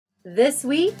This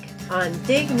week on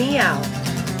Dig Me Out.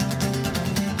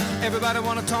 Everybody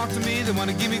wanna talk to me, they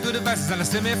wanna give me good advice, and I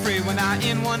set me free. When I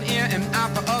in one ear and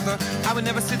out the other, I would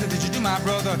never sit there, did you do my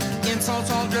brother?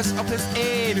 Insults all dressed up as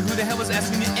aid. Who the hell was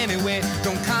asking me anyway?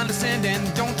 Don't condescend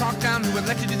and don't talk down. Who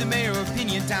elected you the mayor of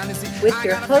Opinion Town? And see, with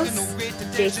your hosts,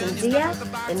 Jason Diaz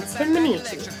and Tim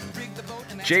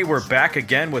Minichi. Jay, we're back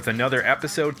again with another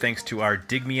episode thanks to our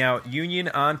Dig Me Out Union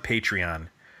on Patreon.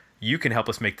 You can help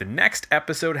us make the next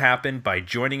episode happen by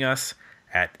joining us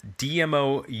at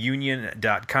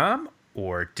dmounion.com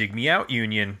or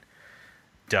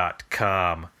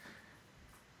digmeoutunion.com.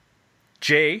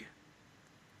 Jay,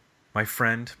 my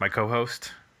friend, my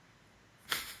co-host.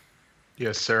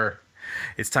 Yes, sir.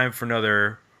 It's time for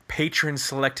another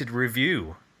patron-selected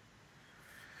review.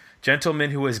 Gentleman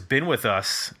who has been with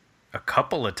us a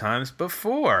couple of times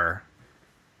before.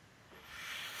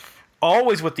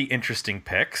 Always with the interesting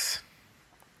picks.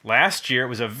 Last year, it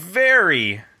was a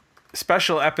very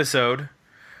special episode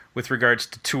with regards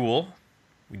to Tool.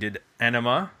 We did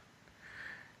Enema.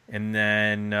 And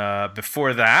then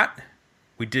before that,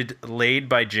 we did Laid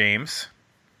by James.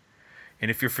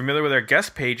 And if you're familiar with our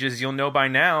guest pages, you'll know by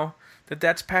now that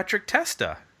that's Patrick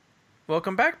Testa.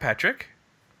 Welcome back, Patrick.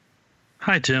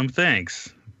 Hi, Tim.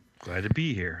 Thanks. Glad to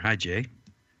be here. Hi, Jay.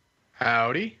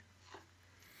 Howdy.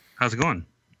 How's it going?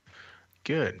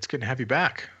 Good. It's good to have you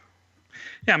back.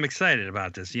 Yeah, I'm excited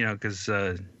about this, because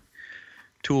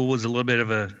Tool was a little bit of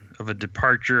a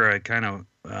departure. I kind of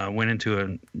went into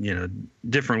a,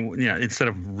 different, instead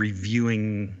of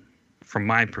reviewing from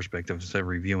my perspective, instead of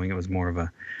reviewing, it was more of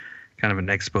a kind of an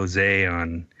expose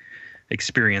on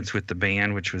experience with the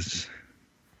band, which was,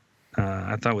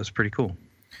 I thought was pretty cool.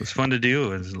 It was fun to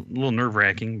do. It was a little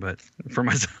nerve-wracking, but for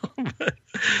myself,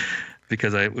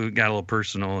 because we got a little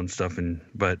personal and stuff.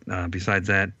 But besides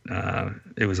that,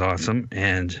 it was awesome.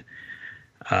 And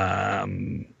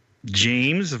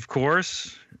James, of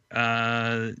course,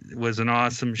 was an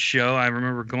awesome show. I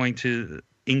remember going to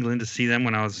England to see them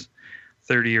when I was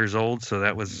 30 years old. So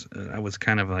that was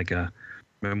kind of like a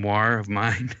memoir of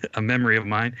mine, a memory of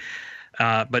mine.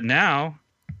 But now,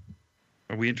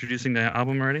 are we introducing the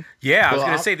album already? Yeah, I was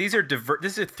going to say these are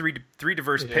this is three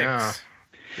diverse picks.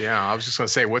 Yeah, I was just going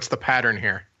to say, what's the pattern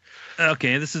here?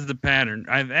 Okay, this is the pattern.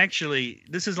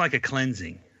 This is like a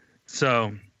cleansing.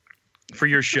 So, for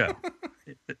your show,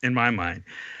 in my mind.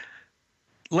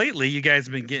 Lately, you guys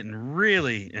have been getting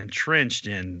really entrenched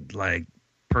in like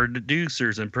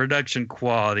producers and production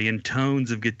quality and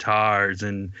tones of guitars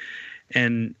and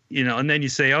then you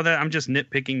say, oh, I'm just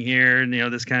nitpicking here and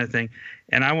this kind of thing.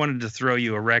 And I wanted to throw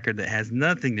you a record that has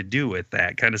nothing to do with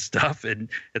that kind of stuff. And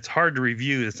it's hard to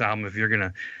review this album if you're going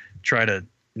to try to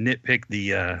nitpick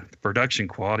the production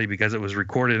quality, because it was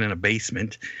recorded in a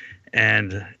basement.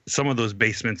 And some of those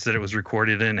basements that it was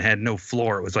recorded in had no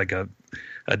floor. It was like a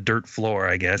dirt floor,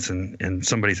 I guess, in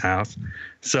somebody's house.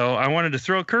 So I wanted to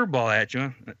throw a curveball at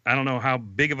you. I don't know how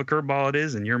big of a curveball it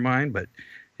is in your mind, but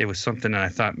it was something that I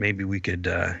thought maybe we could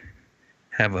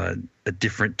have a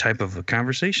different type of a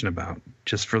conversation about,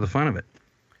 just for the fun of it.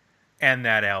 And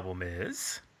that album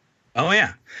is? Oh,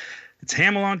 yeah. It's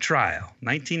Hamill on Trial,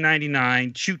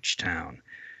 1999, Choochtown,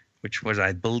 which was,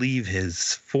 I believe,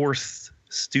 his fourth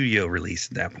studio release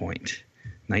at that point,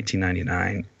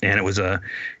 1999. And it was a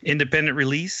independent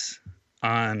release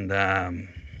on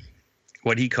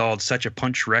what he called Such a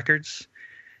Punch Records.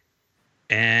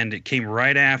 And it came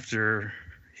right after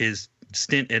his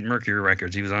stint at Mercury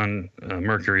Records. He was on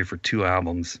Mercury for 2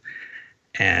 albums,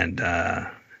 and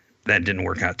that didn't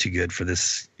work out too good for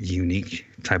this unique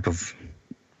type of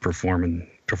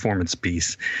performance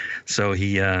piece. So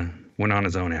he went on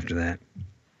his own after that.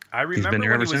 I remember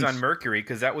when he was on Mercury,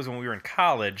 because that was when we were in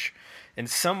college, and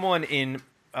someone in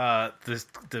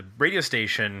the radio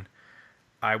station,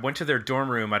 I went to their dorm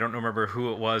room. I don't remember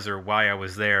who it was or why I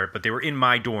was there, but they were in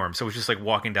my dorm, so it was just like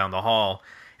walking down the hall,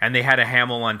 and they had a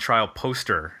Hamill on Trial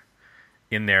poster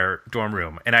in their dorm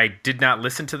room. And I did not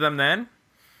listen to them then,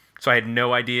 so I had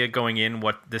no idea going in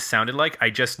what this sounded like.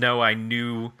 I just know I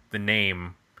knew the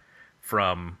name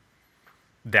from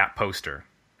that poster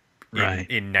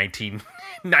in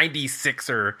 1996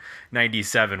 or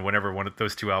 97, whenever one of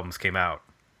those 2 albums came out.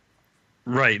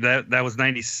 Right, that was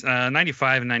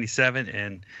 95 and 97.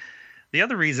 And the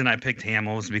other reason I picked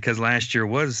Hamill was because last year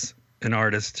was an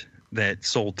artist that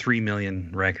sold 3 million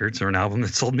records, or an album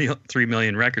that sold me 3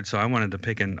 million records. So I wanted to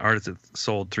pick an artist that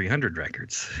sold 300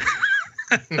 records.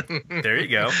 There you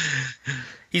go.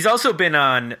 He's also been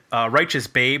on Righteous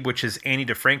Babe, which is Annie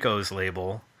DeFranco's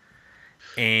label,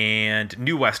 and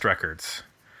New West Records,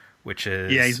 which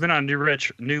is he's been on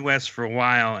New West for a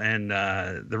while, and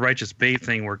the Righteous Babe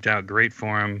thing worked out great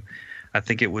for him. I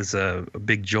think it was a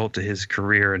big jolt to his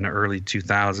career in the early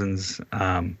 2000s,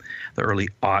 the early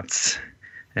aughts,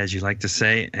 as you like to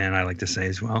say, and I like to say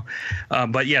as well.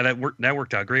 But yeah, that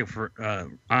worked out great for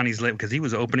Ani's label, because he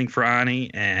was opening for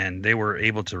Ani, and they were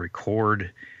able to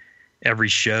record every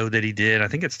show that he did. I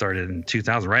think it started in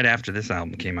 2000, right after this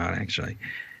album came out, actually.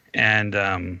 And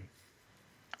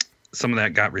some of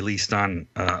that got released on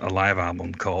a live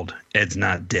album called Ed's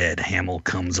Not Dead, Hamill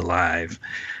Comes Alive,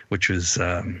 which was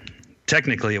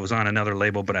technically it was on another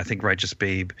label, but I think Righteous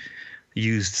Babe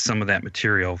used some of that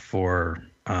material for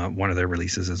one of their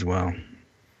releases as well.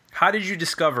 How did you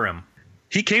discover him?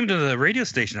 He came to the radio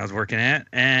station I was working at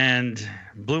and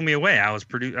blew me away. I was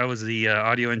the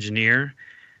audio engineer,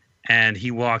 and he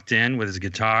walked in with his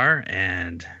guitar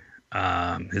and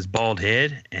his bald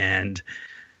head and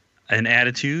an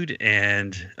attitude,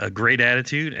 and a great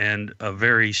attitude, and a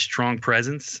very strong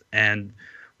presence, and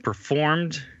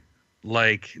performed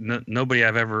like nobody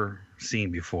I've ever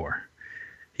seen before.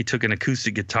 He took an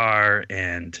acoustic guitar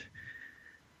and,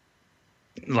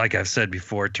 like I've said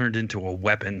before, it turned into a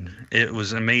weapon. It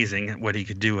was amazing what he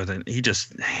could do with it. He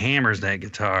just hammers that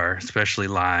guitar, especially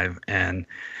live, and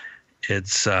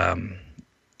it's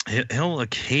he'll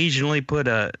occasionally put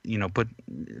an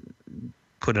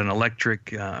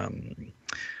electric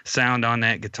sound on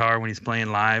that guitar when he's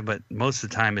playing live, but most of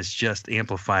the time it's just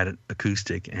amplified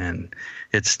acoustic, and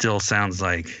it still sounds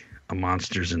like a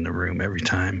monster's in the room every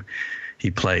time he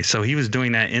plays. So he was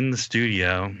doing that in the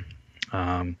studio,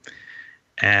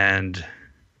 and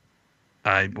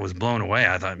I was blown away.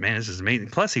 I thought, man, this is amazing.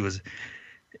 Plus he was,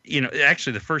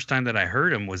 actually the first time that I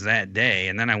heard him was that day,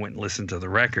 and then I went and listened to the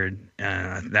record.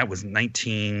 That was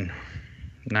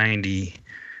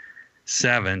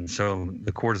 1997. So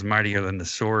The Chord is Mightier Than the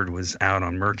Sword was out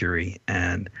on Mercury,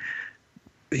 and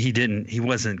he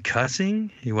wasn't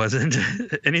cussing. He wasn't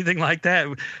anything like that.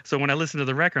 So when I listened to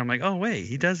the record, I'm like, oh wait,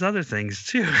 he does other things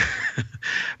too.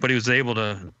 But he was able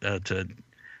to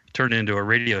turn it into a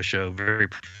radio show very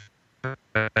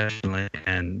professionally,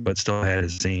 but still had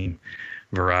his same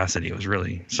veracity. It was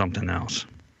really something else.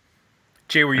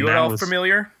 Jay, were you at all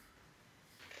familiar?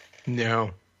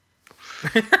 No.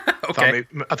 Okay.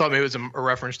 I thought maybe it was a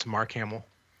reference to Mark Hamill.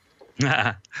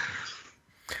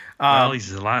 Well,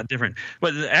 he's a lot different.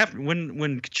 But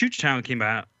when Choochtown came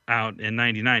out in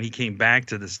 '99, he came back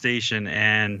to the station,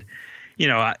 and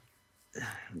I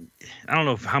don't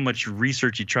know how much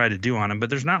research he tried to do on him,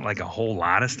 but there's not like a whole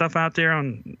lot of stuff out there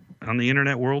on the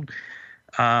internet world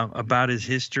about his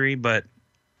history. But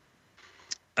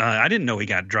I didn't know he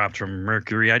got dropped from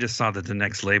Mercury. I just saw that the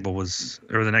next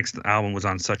album was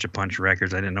on Such a Punch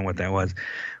Records. I didn't know what that was.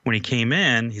 When he came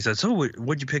in, he said, "So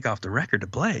what'd you pick off the record to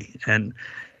play?" And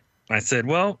I said,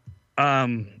 "Well,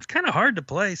 it's kind of hard to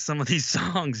play some of these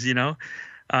songs,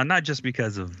 not just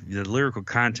because of the lyrical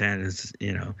content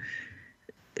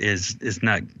is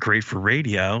not great for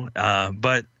radio,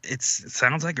 but it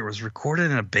sounds like it was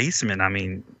recorded in a basement." I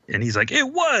mean, and he's like,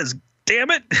 "It was, damn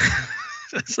it."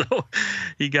 So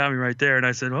he got me right there, and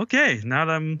I said, "Okay, now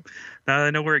that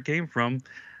I know where it came from,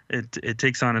 it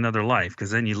takes on another life."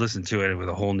 Because then you listen to it with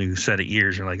a whole new set of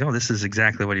ears. You're like, "Oh, this is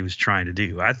exactly what he was trying to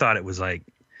do." I thought it was like,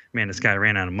 man, this guy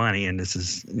ran out of money, and this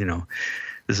is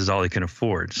all he can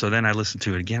afford. So then I listened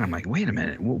to it again. I'm like, wait a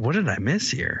minute, what did I miss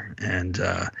here? And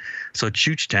so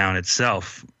Choochtown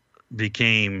itself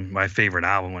became my favorite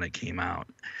album when it came out.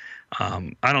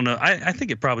 I don't know. I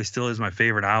think it probably still is my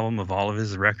favorite album of all of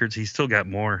his records. He's still got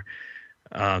more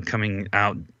coming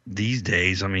out these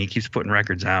days. I mean, he keeps putting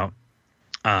records out,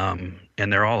 and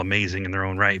they're all amazing in their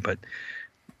own right. But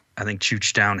I think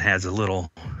Choochtown has a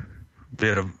little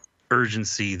bit of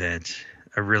urgency that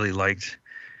I really liked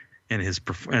in his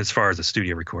as far as the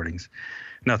studio recordings.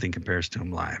 Nothing compares to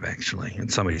him live, actually. And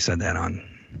somebody said that on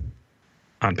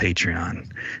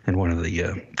Patreon in one of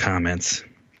the comments.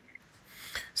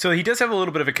 So he does have a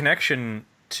little bit of a connection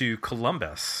to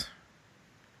Columbus.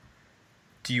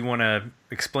 Do you want to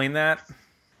explain that?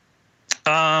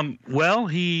 Well,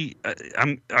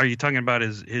 are you talking about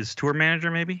his tour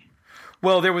manager, maybe?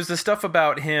 Well, there was the stuff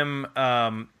about him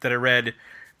that I read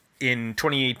in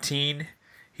 2018.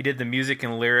 He did the music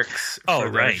and lyrics for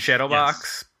the Shadowbox.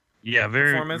 Yes. Yeah,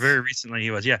 very recently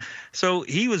he was. Yeah. So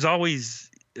he was always,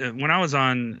 when I was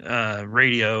on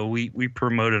radio, we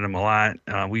promoted him a lot.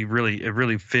 It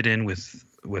really fit in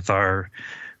with our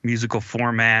musical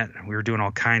format. We were doing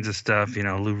all kinds of stuff,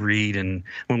 Lou Reed. And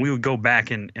when we would go back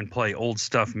and play old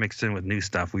stuff mixed in with new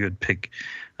stuff, we would pick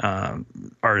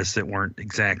artists that weren't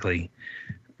exactly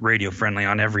radio friendly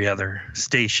on every other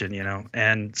station,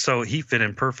 and so he fit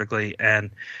in perfectly.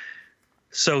 And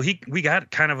so we got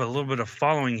kind of a little bit of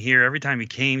following here. Every time he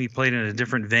came, he played in a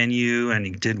different venue and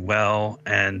he did well.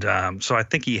 And so I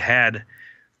think he had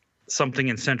something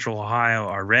in Central Ohio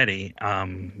already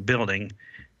building.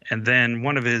 And then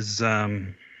one of his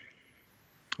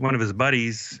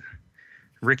buddies,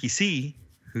 Ricky C.,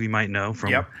 who you might know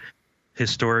from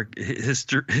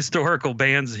historical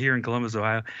bands here in Columbus,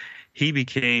 Ohio, he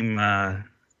became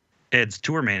Ed's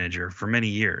tour manager for many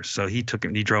years. So he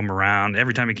drove him around.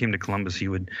 Every time he came to Columbus, he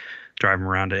would drive him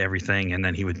around to everything, and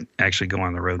then he would actually go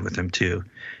on the road with him too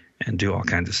and do all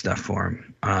kinds of stuff for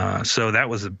him. So that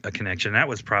was a connection. That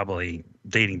was probably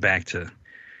dating back to,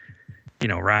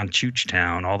 around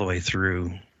Choochtown all the way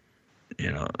through,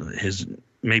 his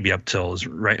maybe up till his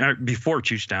before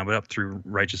Choochtown, but up through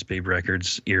Righteous Babe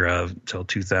Records era till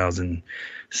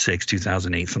 2006,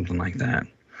 2008, something like that.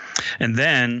 And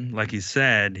then, like you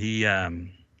said, he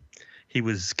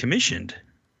was commissioned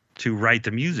to write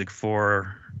the music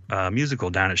for a musical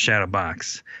down at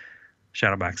Shadowbox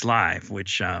Live,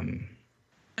 which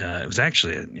it was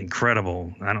actually an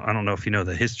incredible. I don't know if you know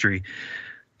the history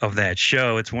of that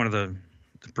show. It's one of the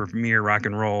premier rock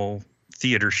and roll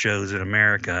theater shows in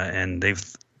America, and they've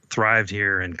thrived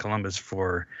here in Columbus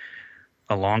for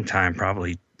a long time,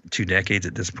 probably 2 decades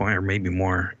at this point, or maybe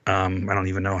more. I don't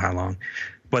even know how long.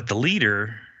 But the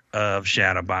leader of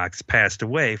Shadowbox passed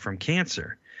away from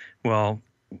cancer. Well,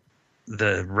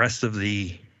 the rest of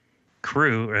the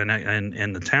crew and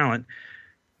the talent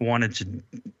wanted to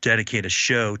dedicate a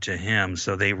show to him,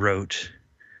 so they wrote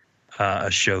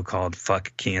a show called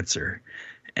Fuck Cancer,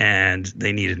 and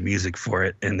they needed music for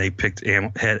it, and they picked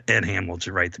Ed Hamill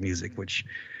to write the music, which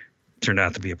turned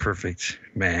out to be a perfect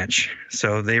match.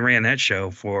 So they ran that show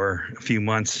for a few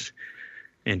months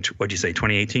in, what'd you say,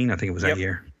 2018? I think it was that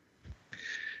year.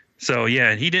 So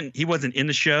yeah, he wasn't in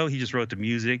the show. He just wrote the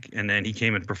music, and then he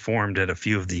came and performed at a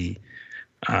few of the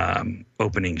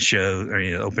opening shows, or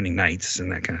opening nights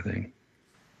and that kind of thing.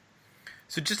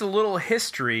 So just a little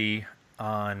history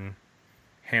on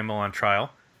Hamill on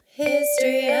Trial.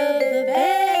 History of the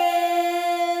band.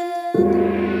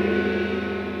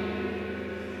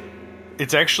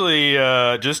 It's actually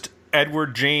just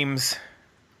Edward James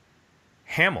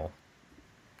Hamill.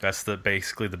 That's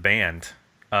basically the band.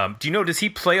 Do you know, does he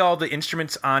play all the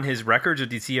instruments on his records, or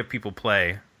does he have people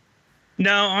play?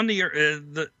 No, on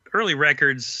the early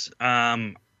records,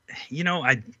 I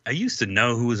used to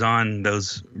know who was on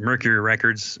those Mercury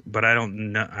records, but I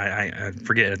don't know. I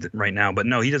forget it right now. But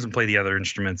no, he doesn't play the other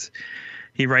instruments.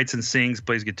 He writes and sings,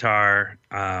 plays guitar.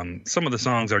 Some of the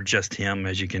songs are just him,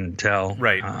 as you can tell.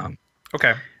 Right.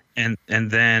 Okay. And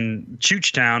then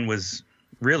Choochtown was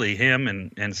really him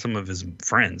and some of his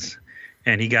friends.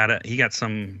 And he got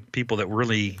some people that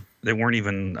weren't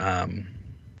even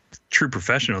true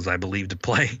professionals, I believe, to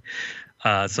play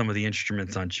some of the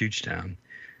instruments on Choochtown.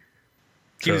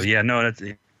 So he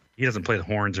doesn't play the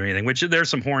horns or anything. Which there's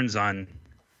some horns on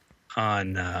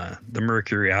the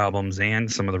Mercury albums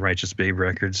and some of the Righteous Babe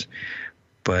records.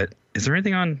 But is there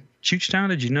anything on Choochtown?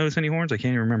 Did you notice any horns? I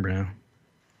can't even remember now.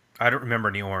 I don't remember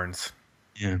any horns.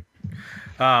 Yeah.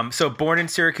 So born in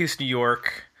Syracuse, New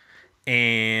York.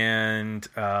 And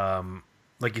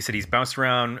like you said, he's bounced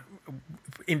around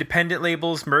independent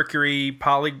labels, Mercury,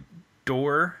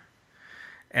 Polydor,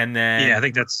 and then I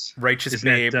think that's Righteous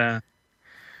Babe. I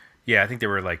think they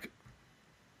were like.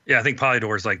 Yeah, I think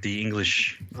Polydor is like the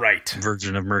English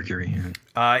version of Mercury.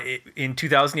 In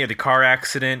 2000, he had a car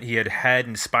accident. He had head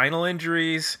and spinal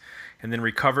injuries, and then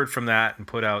recovered from that and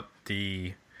put out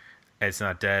the "Ed's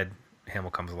Not Dead,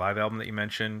 Hamill Comes Alive" album that you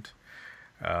mentioned.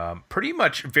 Pretty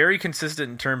much very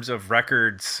consistent in terms of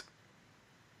records.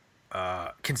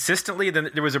 Consistently,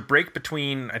 then there was a break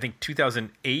between, I think,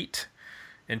 2008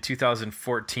 and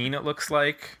 2014, it looks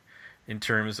like, in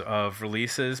terms of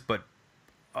releases. But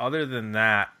other than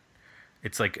that,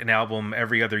 it's like an album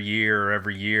every other year or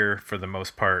every year for the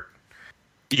most part.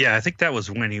 Yeah, I think that was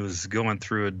when he was going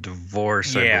through a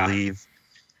divorce, I believe.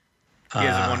 He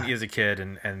has a kid,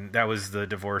 and that was the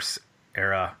divorce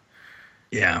era.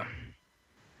 Yeah.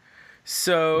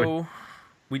 So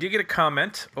we did get a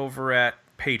comment over at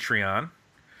Patreon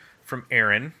from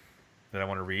Aaron that I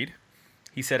want to read.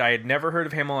 He said, I had never heard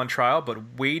of Hamill on Trial,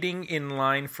 but waiting in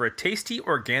line for a tasty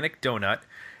organic donut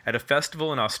at a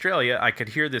festival in Australia, I could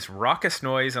hear this raucous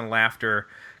noise and laughter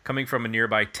coming from a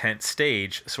nearby tent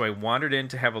stage, so I wandered in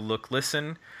to have a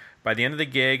listen. By the end of the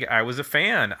gig, I was a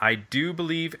fan. I do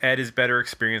believe Ed is better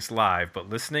experienced live, but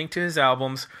listening to his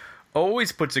albums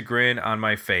always puts a grin on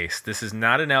my face. This is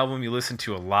not an album you listen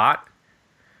to a lot.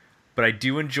 but I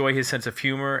do enjoy his sense of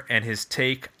humor and his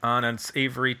take on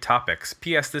unsavory topics.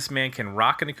 P.S. This man can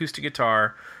rock an acoustic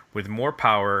guitar with more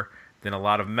power than a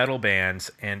lot of metal bands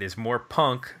and is more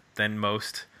punk than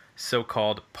most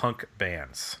so-called punk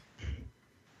bands.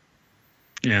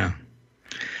 Yeah.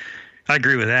 I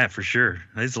agree with that for sure.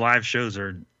 His live shows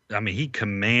are, I mean, he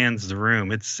commands the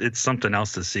room. It's something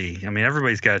else to see. I mean,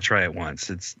 everybody's got to try it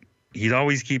once. He's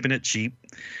always keeping it cheap.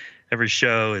 Every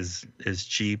show is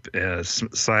cheap.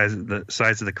 The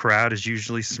size of the crowd is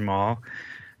usually small,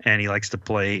 and he likes to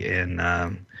play in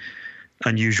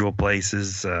unusual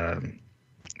places,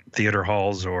 theater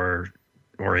halls, or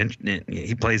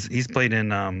he's played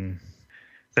in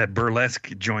that burlesque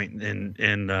joint in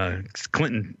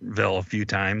Clintonville a few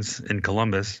times in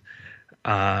Columbus,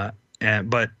 but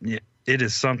it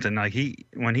is something like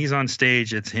when he's on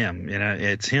stage, it's him.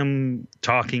 It's him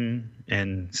talking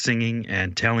and singing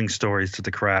and telling stories to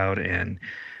the crowd, and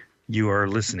you are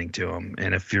listening to him.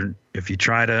 And if you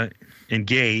try to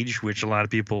engage, which a lot of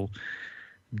people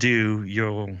do,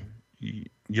 you'll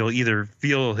either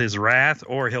feel his wrath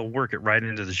or he'll work it right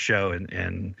into the show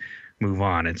and move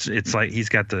on. It's like he's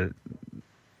got the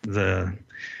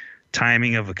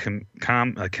timing of a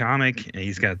comic, and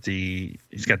he's got the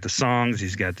songs,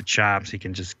 he's got the chops. He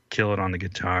can just kill it on the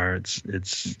guitar.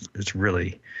 It's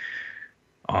really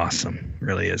awesome.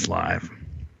 Really is live.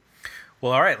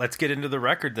 Well, all right, let's get into the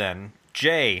record then.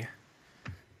 Jay,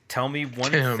 tell me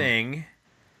one thing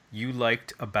you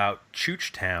liked about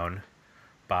Choochtown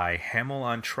by Hamel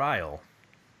on Trial.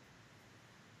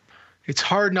 It's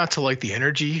hard not to like the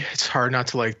energy. It's hard not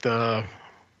to like the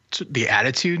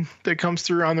attitude that comes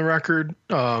through on the record.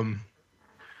 The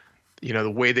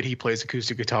way that he plays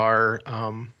acoustic guitar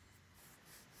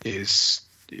is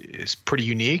pretty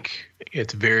unique.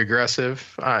 It's very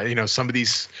aggressive. Some of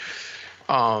these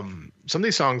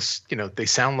songs, they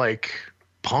sound like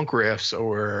punk riffs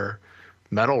or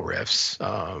metal riffs,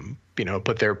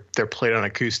 but they're played on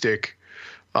acoustic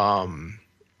and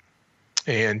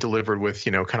delivered with,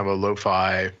 kind of a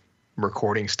lo-fi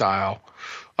recording style.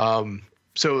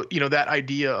 So that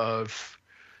idea of,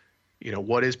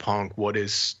 what is punk, what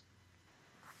is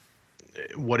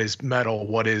metal,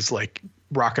 what is like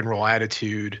rock and roll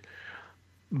attitude,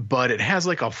 but it has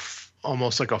like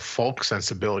almost like a folk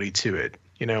sensibility to it,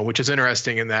 which is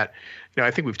interesting in that,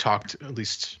 I think we've talked, at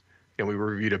least, we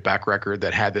reviewed a back record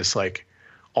that had this like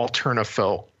alterna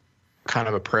folk kind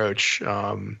of approach.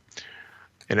 And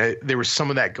there was some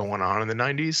of that going on in the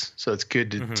 90s. So it's good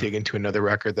to dig into another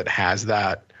record that has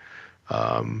that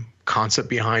concept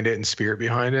behind it and spirit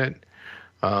behind it.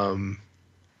 I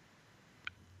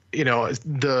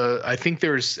think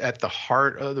there's, at the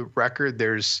heart of the record,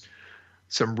 there's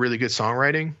some really good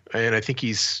songwriting. And I think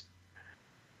he's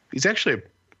actually,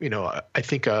 I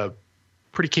think a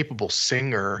pretty capable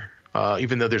singer.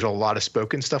 Even though there's a lot of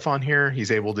spoken stuff on here,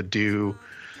 he's able to do,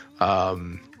 a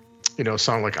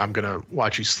song like I'm Gonna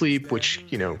Watch You Sleep, which,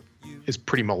 is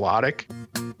pretty melodic.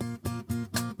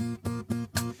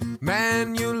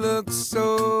 Man, you look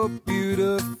so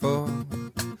beautiful.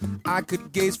 I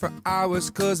could gaze for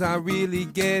hours 'cause I really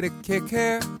get a kick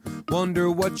here.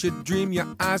 Wonder what you dream, your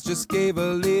eyes just gave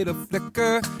a little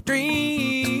flicker. Dream,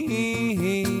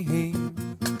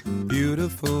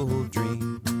 beautiful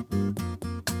dream.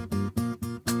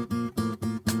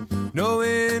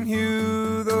 Knowing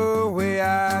you the way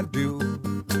I do,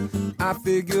 I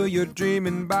figure you're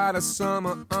dreaming about a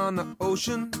summer on the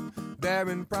ocean. There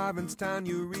in Provincetown,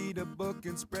 you read a book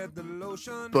and spread the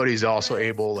lotion. But he's also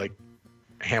able, like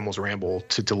Hamel's Ramble,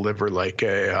 to deliver like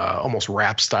a almost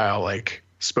rap style, like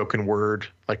spoken word,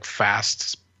 like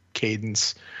fast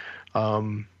cadence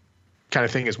kind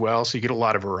of thing as well. So you get a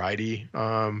lot of variety,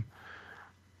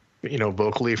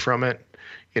 vocally from it.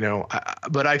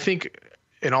 But I think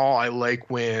in all, I like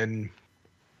when,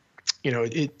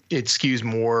 it skews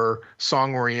more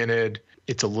song oriented.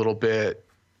 It's a little bit,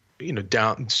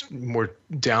 more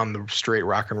down the straight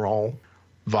rock and roll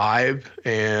vibe.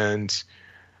 And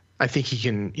I think he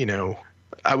can,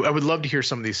 I would love to hear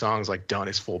some of these songs like done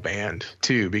as full band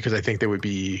too, because I think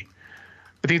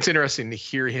it's interesting to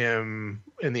hear him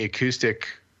in the acoustic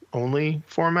only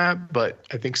format, but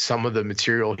I think some of the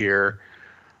material here,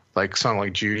 like a song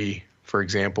like Judy, for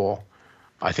example,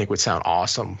 I think would sound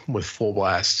awesome with full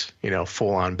blast,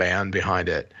 full on band behind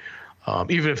it.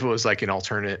 Even if it was like an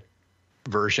alternate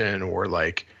version or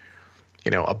like,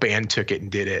 a band took it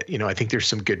and did it, I think there's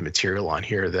some good material on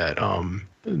here that,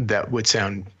 that would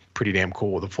sound pretty damn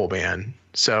cool with a full band.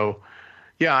 So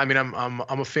yeah, I mean, I'm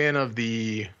a fan of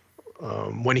the,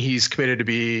 when he's committed to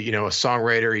be, a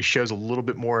songwriter, he shows a little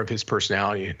bit more of his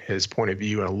personality and his point of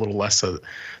view and a little less of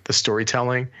the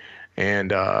storytelling.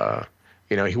 And,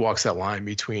 he walks that line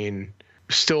between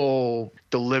still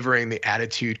delivering the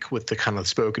attitude with the kind of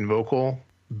spoken vocal,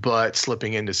 but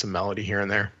slipping into some melody here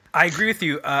and there. I agree with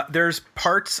you. There's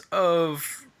parts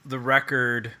of the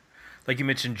record, like you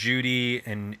mentioned, Judy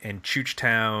and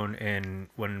Choochtown and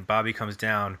When Bobby Comes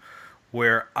Down,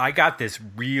 where I got this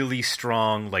really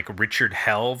strong, like, Richard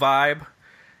Hell vibe.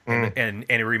 And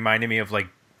it reminded me of, like,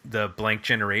 the Blank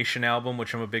Generation album,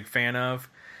 which I'm a big fan of.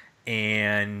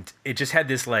 And it just had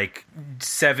this, like,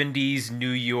 70s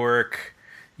New York,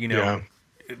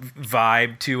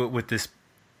 vibe to it, with this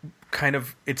kind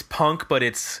of, it's punk, but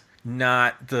it's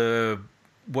not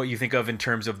what you think of in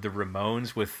terms of the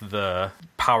Ramones with the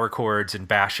power chords and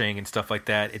bashing and stuff like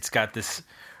that. It's got this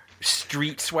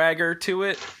street swagger to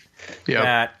it.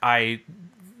 Yep.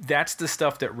 That's the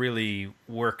stuff that really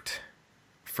worked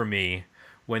for me,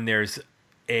 when there's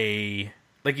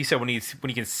like you said, when he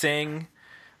can sing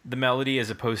the melody as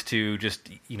opposed to just,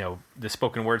 the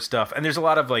spoken word stuff. And there's a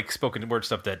lot of, like, spoken word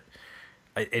stuff that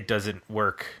it doesn't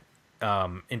work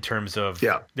in terms of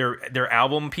their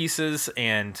album pieces,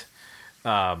 and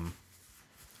it's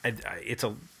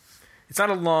not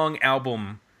a long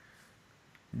album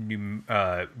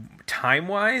time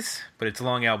wise, but it's a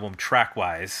long album track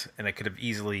wise, and I could have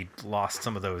easily lost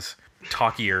some of those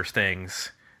talkier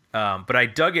things. But I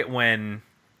dug it when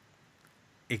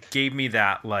it gave me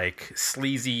that, like,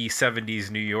 sleazy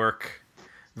 70s New York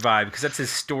vibe, because that's his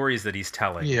stories that he's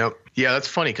telling. Yep. Yeah, that's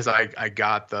funny, because I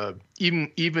got the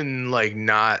even like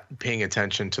not paying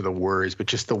attention to the words, but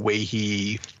just the way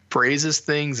he phrases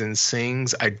things and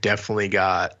sings, I definitely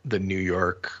got the New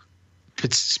York,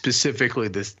 specifically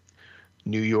this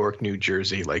New York, New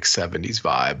Jersey, like 70s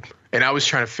vibe. And I was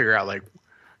trying to figure out, like,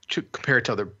 to compare it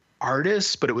to other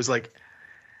artists, but it was like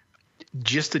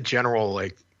just a general,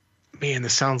 like, man,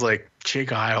 this sounds like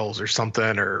Jake Isles or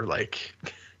something, or like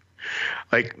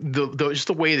just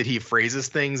the way that he phrases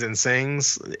things and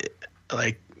sings,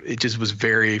 like, it just was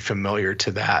very familiar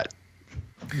to that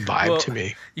vibe to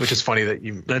me, which is funny that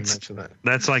you mentioned that.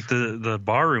 That's like the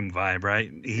barroom vibe,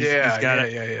 right?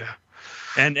 Yeah.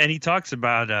 And he talks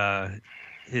about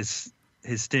his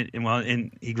stint. Well,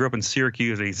 he grew up in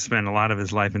Syracuse. He spent a lot of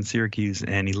his life in Syracuse,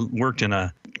 and he worked in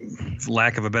a,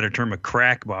 lack of a better term, a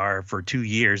crack bar for 2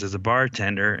 years as a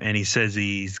bartender. And he says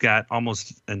he's got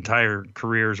almost entire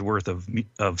career's worth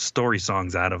of story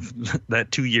songs out of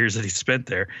that 2 years that he spent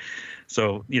there.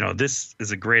 So, this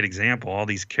is a great example. All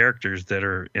these characters that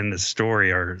are in this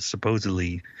story are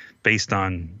supposedly based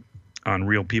on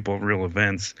real people, real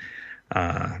events,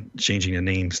 changing the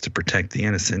names to protect the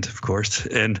innocent, of course.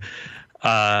 And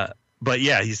but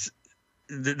yeah,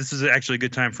 this is actually a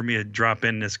good time for me to drop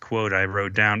in this quote I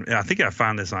wrote down. I think I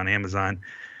found this on Amazon.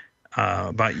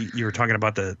 About, you were talking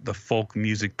about the folk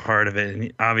music part of it,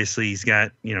 and obviously he's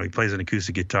got, he plays an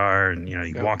acoustic guitar, and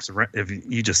he walks around. If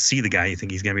you just see the guy, you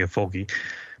think he's gonna be a folkie.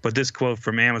 But this quote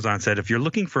from Amazon said, "If you're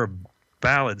looking for a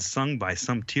ballad sung by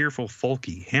some tearful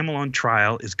folkie, Hamill on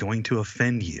Trial is going to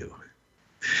offend you."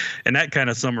 And that kind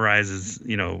of summarizes,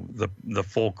 the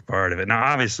folk part of it. Now,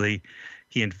 obviously,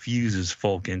 he infuses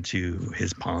folk into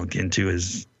his punk, into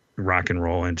his rock and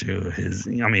roll, into his.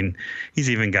 He's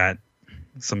even got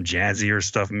some jazzier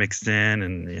stuff mixed in,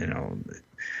 and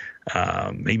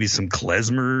maybe some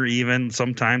klezmer even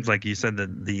sometimes, like you said,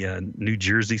 the New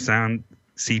Jersey sound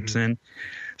seeps in.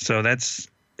 So that's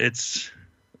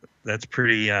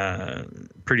pretty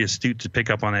astute to pick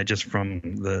up on that just from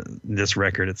this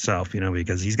record itself,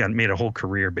 because he's made a whole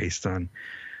career based on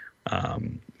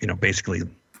basically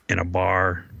in a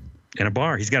bar.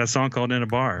 He's got a song called "In a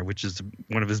Bar," which is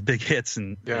one of his big hits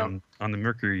on the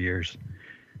Mercury years.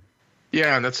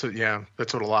 Yeah, and that's what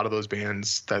a lot of those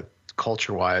bands, that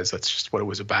culture-wise, that's just what it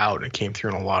was about. And it came through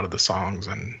in a lot of the songs,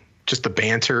 and just the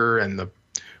banter and the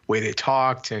way they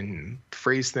talked and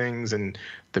phrased things and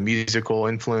the musical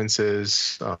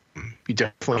influences. You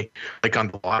definitely, like on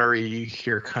the Lottery, you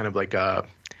hear kind of like a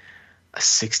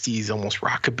 60s almost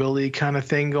rockabilly kind of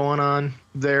thing going on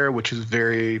there, which is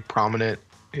very prominent,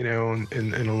 in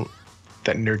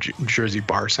that New Jersey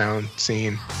bar sound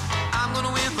scene. I'm gonna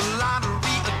win the lottery,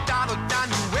 $1 down,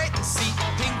 you wait and see.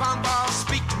 Ping pong balls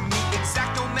speak to me,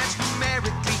 exacto match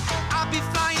numerically. I'll be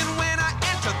flying when I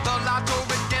enter the Lotto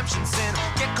Redemption Center.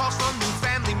 Get calls from new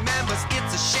family members,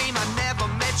 it's a shame I never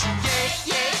met you. Yeah.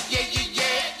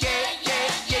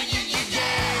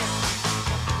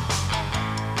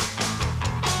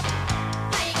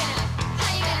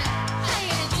 How you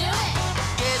gonna do it?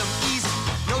 Get 'em easy,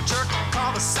 no jerk,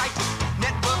 call the psychic.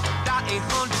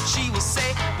 Network.800, she will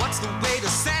say, what's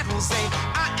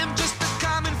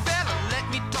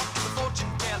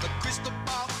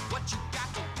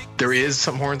There is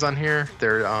some horns on here.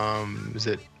 There, is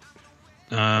it?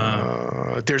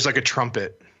 There's like a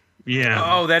trumpet. Yeah.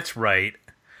 Oh, that's right.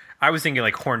 I was thinking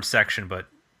like horn section, but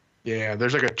yeah,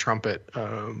 there's like a trumpet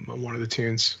on one of the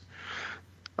tunes.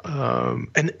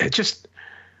 And it just,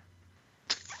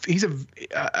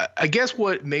 I guess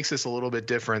what makes this a little bit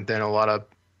different than a lot of,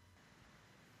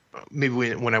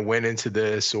 maybe when I went into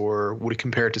this, or would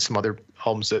compare it to some other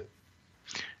albums that,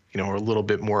 are a little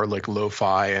bit more like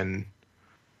lo-fi and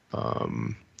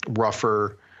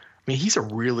rougher. I mean, he's a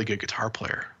really good guitar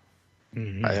player.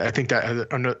 Mm-hmm. I think that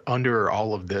under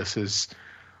all of this is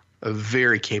a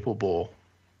very capable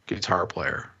guitar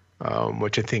player,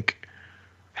 which I think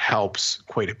helps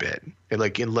quite a bit.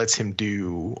 It lets him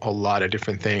do a lot of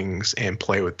different things and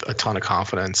play with a ton of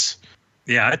confidence.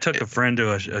 Yeah, I took a friend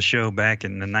to a show back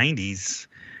in the 90s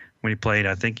when he played,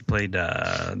 I think he played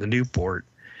the Newport,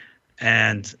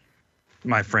 and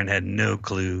my friend had no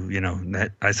clue,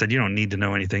 that I said, you don't need to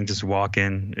know anything, just walk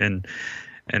in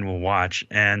and we'll watch.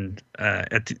 And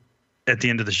at the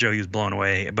end of the show, he was blown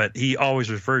away. But he always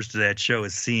refers to that show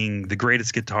as seeing the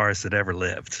greatest guitarist that ever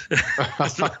lived.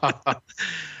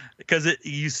 Because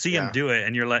you see him do it,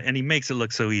 and you're like, and he makes it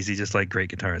look so easy, just like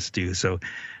great guitarists do. So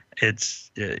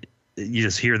it's you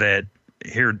just hear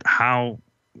how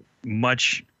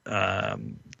much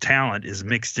talent is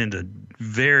mixed into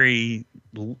very,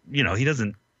 he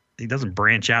doesn't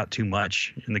branch out too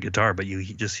much in the guitar, but you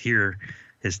just hear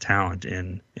his talent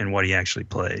in what he actually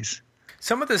plays.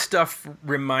 Some of this stuff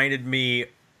reminded me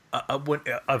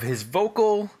of his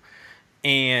vocal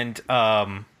and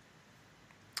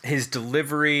his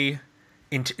delivery.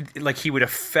 Like he would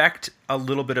affect a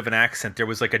little bit of an accent. There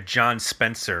was like a John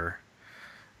Spencer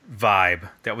vibe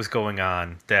that was going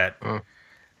on.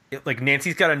 Like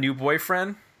Nancy's Got a New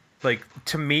Boyfriend. Like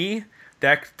to me,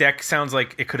 that sounds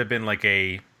like it could have been like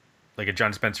a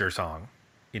John Spencer song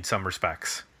in some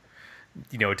respects.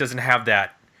 It doesn't have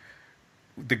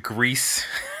the grease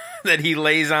that he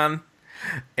lays on,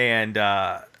 and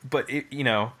but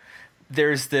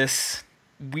there's this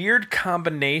weird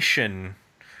combination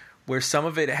where some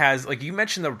of it has, like you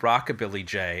mentioned, the rockabilly,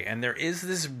 Jay, and there is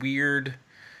this weird,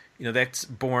 that's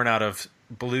born out of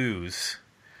blues,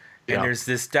 and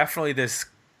there's definitely this.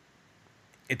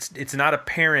 It's not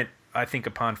apparent, I think,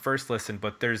 upon first listen,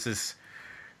 but there's this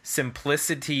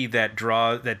simplicity that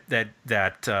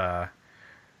that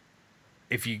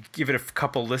if you give it a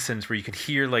couple listens, where you can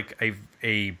hear like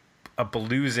a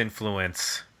blues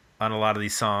influence on a lot of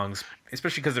these songs,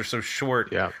 especially because they're so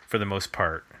short for the most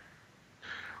part.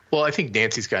 Well, I think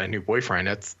Nancy's Got a New Boyfriend.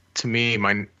 That's, to me,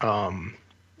 my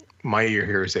ear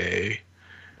hears a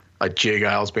Jay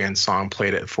Giles Band song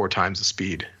played at 4 times the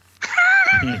speed.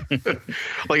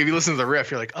 Like if you listen to the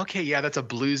riff, you're like, okay, yeah, that's a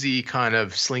bluesy kind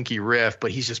of slinky riff, but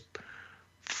he's just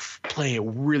playing it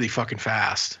really fucking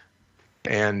fast,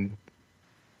 and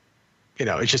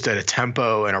it's just at a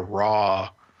tempo and a raw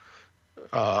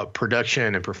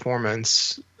production and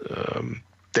performance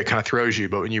that kind of throws you.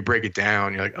 But when you break it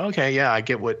down, you're like, okay, yeah, I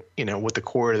get what the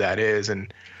core of that is.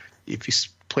 And if you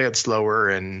play it slower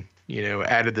and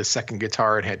added the second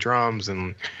guitar and had drums,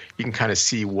 and you can kind of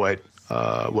see what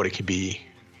it could be,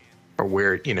 or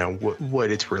where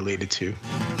what it's related to.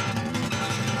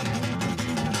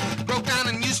 Broke down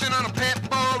in Houston on a pet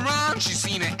ball run. She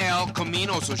seen an El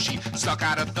Camino, so she stuck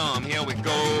out her thumb. Here we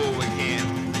go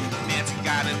again. Nancy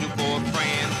got a new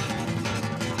boyfriend.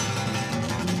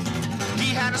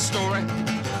 He had a story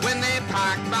when they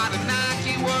parked by the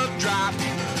Nike World Drop.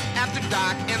 After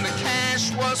dark, and the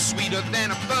cash was sweeter than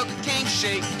a Burger King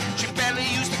shake. She barely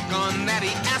used the gun that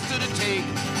he asked her to take.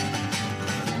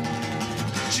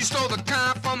 She stole the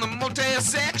car from the Motel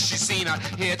 6. She seen a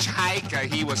hitchhiker,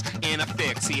 he was in a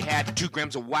fix. He had 2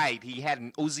 grams of white, he had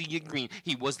an Ozzy green.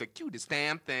 He was the cutest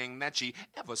damn thing that she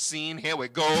ever seen. Here we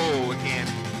go again.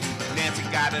 Nancy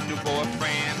got a new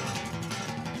boyfriend.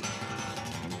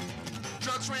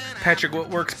 Patrick, what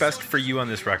works best for you on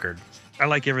this record? I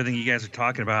like everything you guys are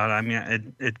talking about. I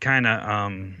mean, it kind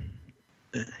of,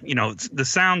 the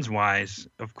sounds wise,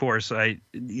 of course,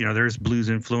 there's blues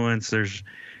influence, there's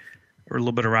a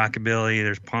little bit of rockabilly,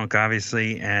 there's punk,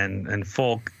 obviously, and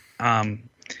folk.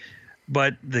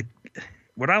 But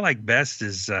what I like best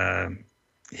is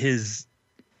his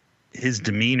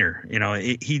demeanor.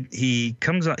 He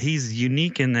comes up, he's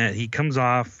unique in that he comes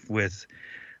off with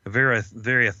a very,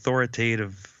 very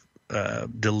authoritative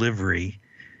delivery,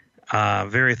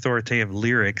 very authoritative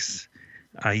lyrics.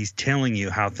 He's telling you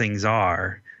how things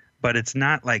are, but it's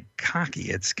not like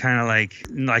cocky. It's kind of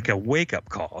like a wake-up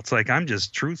call. It's like, I'm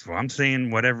just truthful. I'm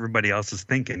saying what everybody else is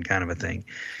thinking, kind of a thing.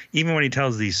 Even when he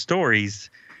tells these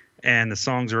stories, and the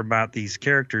songs are about these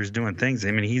characters doing things.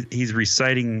 I mean, he's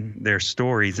reciting their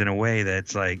stories in a way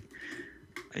that's like,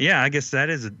 yeah, I guess that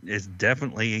is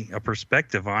definitely a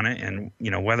perspective on it. And, you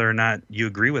know, whether or not you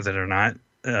agree with it or not,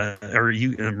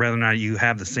 whether or not you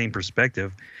have the same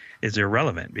perspective is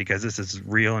irrelevant, because this is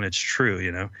real and it's true,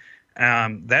 you know.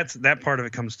 That part of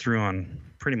it comes through on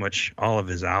pretty much all of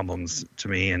his albums to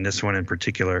me, and this one in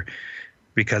particular,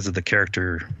 because of the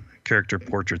character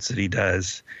portraits that he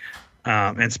does.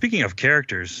 And speaking of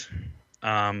characters,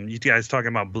 you guys talking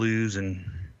about blues, and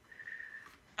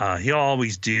he'll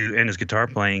always do, in his guitar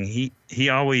playing, he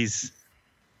always,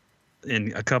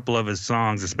 in a couple of his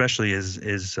songs, especially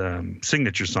his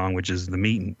signature song, which is the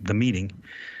meeting,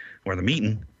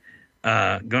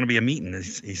 gonna be a meeting,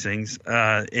 he sings.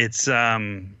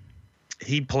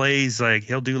 He plays like,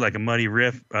 he'll do like a Muddy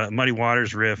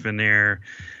Waters riff in there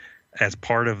as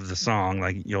part of the song.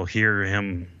 Like, you'll hear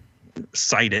him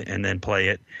cite it and then play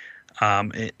it.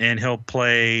 And he'll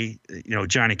play, you know,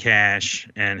 Johnny Cash,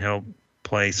 and he'll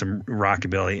play some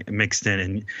rockabilly mixed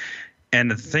in.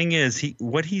 And the thing is,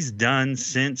 what he's done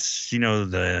since, you know,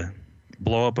 the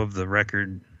blow up of the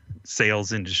record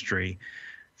sales industry,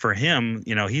 for him,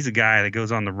 you know, he's a guy that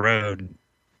goes on the road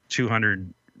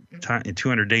 200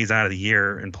 days out of the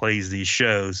year and plays these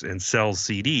shows and sells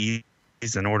CDs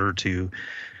in order to,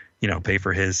 you know, pay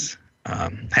for his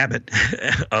habit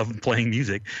of playing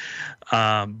music.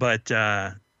 But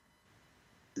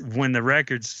when the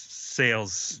record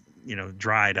sales, you know,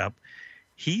 dried up,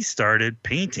 he started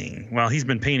painting. Well, he's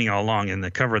been painting all along, and the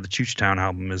cover of the Choochtown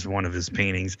album is one of his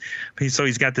paintings. So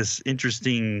he's got this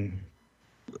interesting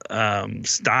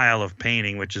style of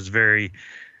painting, which is very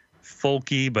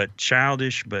folky but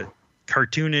childish but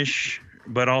cartoonish,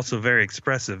 but also very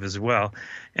expressive as well.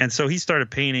 And so he started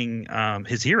painting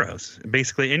his heroes.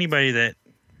 Basically, anybody that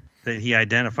he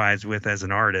identifies with as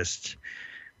an artist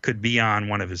could be on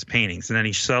one of his paintings. And then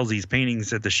he sells these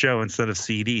paintings at the show instead of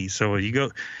CDs. So if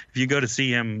you go to see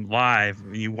him live,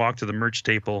 you walk to the merch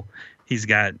table, he's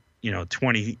got, you know,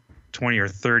 20 or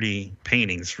 30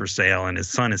 paintings for sale, and his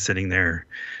son is sitting there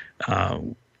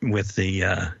with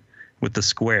the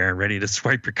square ready to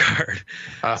swipe your card.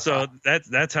 So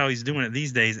that's how he's doing it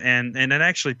these days. And it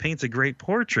actually paints a great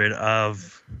portrait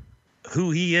of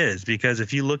who he is, because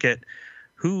if you look at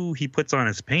who he puts on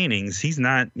his paintings, he's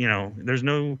not, you know, there's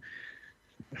no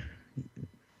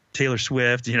Taylor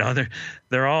Swift, you know,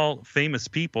 they're all famous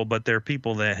people, but they're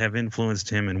people that have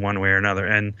influenced him in one way or another.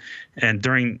 And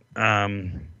during,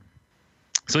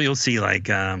 so you'll see like,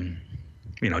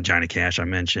 you know, Johnny Cash I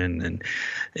mentioned, and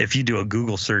if you do a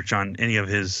Google search on any of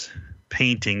his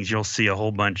paintings, you'll see a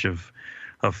whole bunch of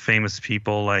famous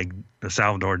people like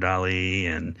Salvador Dali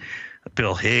and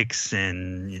Bill Hicks,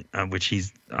 and which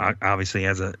he's obviously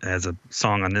has a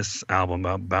song on this album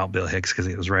about Bill Hicks, because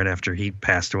it was right after he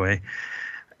passed away.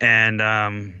 And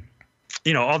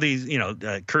you know, all these, you know,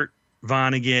 Kurt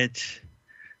Vonnegut,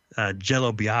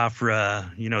 Jello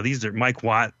Biafra, you know, these are Mike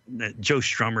Watt, Joe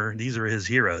Strummer, these are his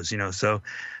heroes, you know. So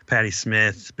Patti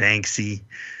Smith, Banksy.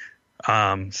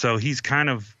 So he's kind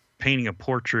of painting a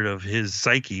portrait of his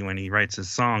psyche when he writes his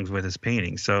songs with his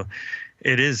paintings. So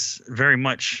it is very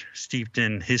much steeped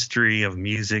in history of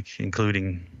music,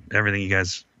 including everything you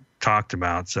guys talked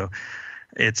about. So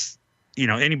it's, you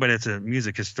know, anybody that's a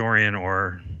music historian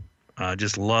or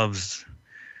just loves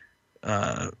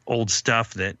old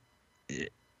stuff that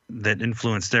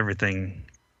influenced everything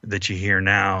that you hear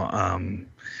now.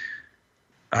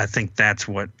 I think that's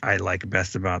what I like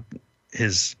best about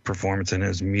his performance and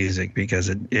his music, because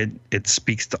it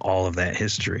speaks to all of that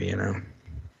history, you know.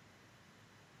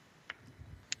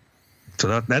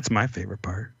 So that's my favorite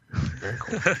part. Very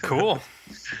cool. Cool.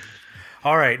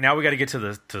 All right, now we got to get to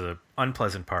the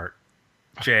unpleasant part.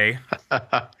 Jay.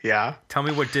 Yeah. Tell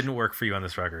me what didn't work for you on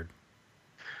this record.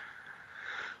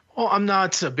 Well, I'm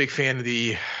not a big fan of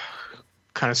the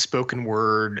kind of spoken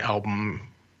word album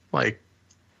like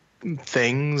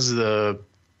things, the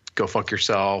go fuck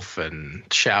yourself and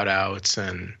shout outs,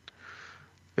 and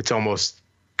it's almost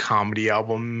comedy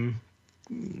album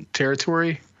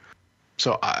territory.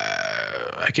 So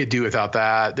I could do without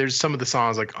that. There's some of the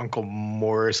songs like Uncle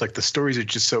Morris, like the stories are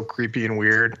just so creepy and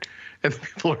weird, and the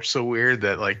people are so weird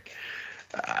that like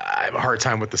I have a hard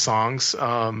time with the songs.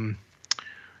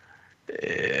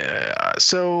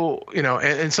 So, you know,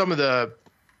 and some of the,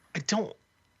 I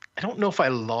don't know if I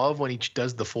love when he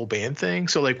does the full band thing.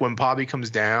 So like when Bobby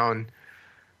comes down,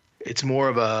 it's more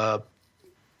of a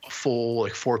full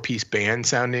like 4-piece band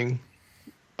sounding.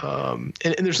 And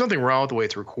there's nothing wrong with the way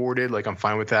it's recorded. Like I'm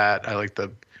fine with that. I like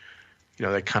the, you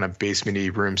know, that kind of basement-y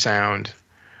room sound.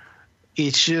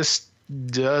 It just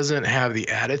doesn't have the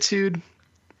attitude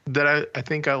that I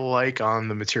think I like on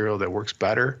the material that works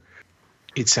better.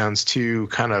 It sounds too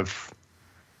kind of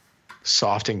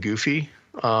soft and goofy.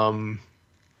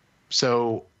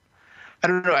 So I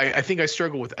don't know. I think I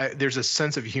struggle with, there's a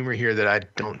sense of humor here that I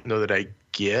don't know that I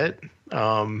get.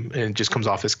 And it just comes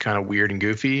off as kind of weird and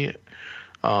goofy.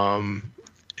 And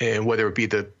whether it be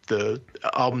the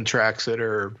album tracks that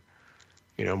are,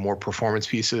 more performance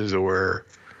pieces, or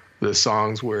the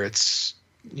songs where it's,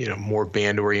 more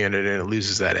band oriented and it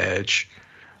loses that edge.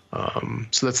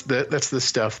 So that's the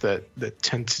stuff that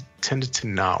tended to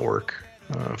not work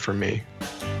for me.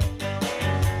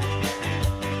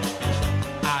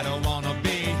 I don't wanna be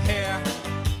here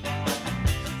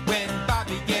when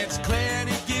Bobby gets clear and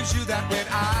he gives you that red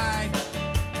eye.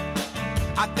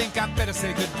 I think I better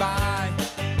say goodbye.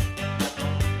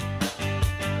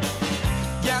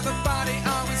 Yeah, the body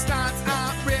always starts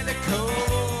out really cool.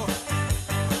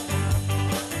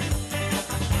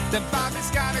 Then Bobby's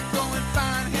gotta go and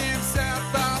find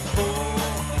himself a fool.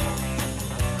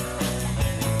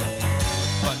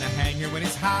 Fun to hang here when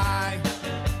he's high.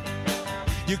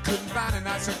 You couldn't find a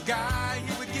nicer guy.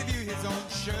 He would give you his own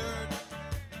shirt.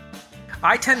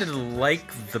 I tended to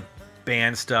like the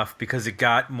band stuff because it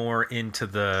got more into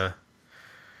the,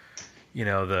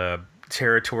 the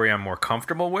territory I'm more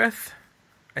comfortable with,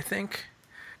 I think.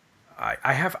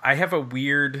 I have a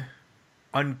weird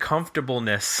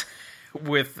uncomfortableness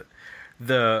with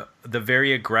the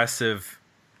very aggressive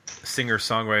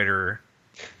singer-songwriter,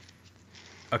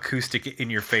 acoustic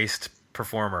in-your-face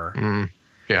performer.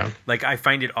 Yeah. Like, I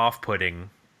find it off-putting,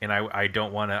 and I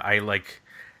don't want to. I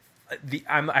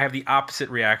have the opposite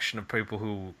reaction of people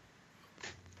who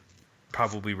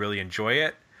probably really enjoy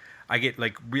it. I get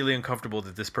really uncomfortable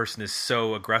that this person is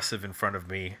so aggressive in front of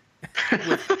me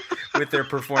with their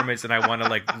performance, and I want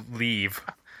to leave.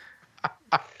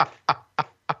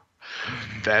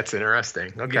 That's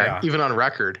interesting. Okay, yeah. Even on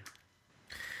record.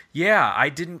 Yeah, I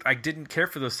didn't care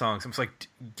for those songs. I was like,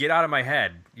 get out of my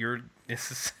head.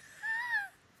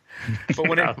 But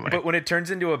when it turns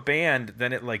into a band,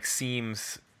 then it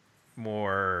seems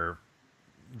more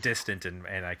distant,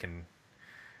 and I can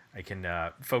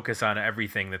focus on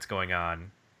everything that's going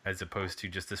on as opposed to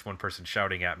just this one person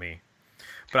shouting at me.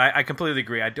 But I completely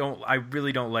agree. I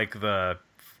really don't like the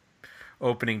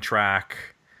opening track,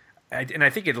 and I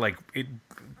think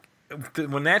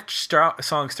when that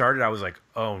song started, I was like,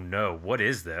 oh no, what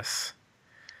is this?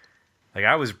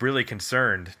 I was really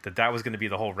concerned that was going to be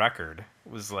the whole record.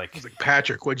 It was like,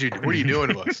 Patrick, what are you doing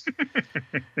to us?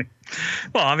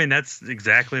 Well, I mean, that's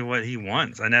exactly what he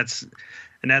wants, and that's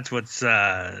what's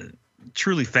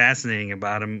truly fascinating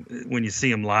about him when you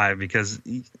see him live, because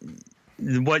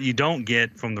what you don't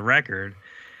get from the record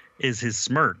is his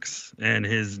smirks and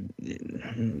his,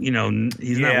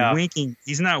 he's not winking.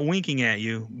 He's not winking at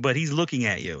you, but he's looking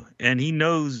at you, and he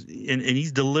knows, and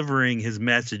he's delivering his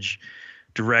message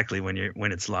directly when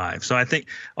it's live. So I think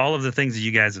all of the things that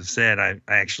you guys have said, I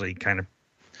actually kind of,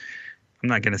 I'm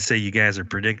not going to say you guys are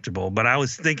predictable, but I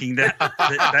was thinking that's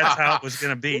how it was going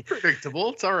to be.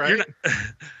 Predictable. It's all right.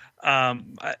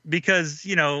 Because,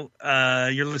 you're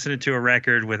listening to a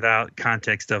record without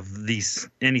context of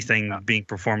anything being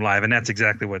performed live. And that's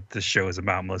exactly what this show is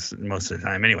about most of the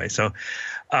time anyway. So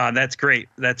that's great.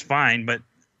 That's fine. But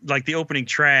the opening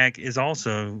track is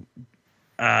also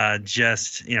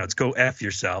just, it's Go F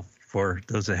Yourself, for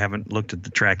those that haven't looked at the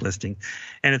track listing.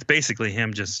 And it's basically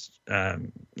him just,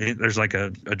 there's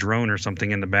a drone or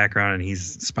something in the background, and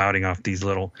he's spouting off these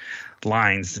little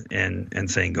lines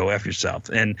and saying, go F yourself.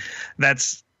 And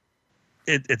that's,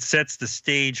 it sets the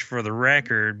stage for the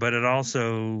record, but it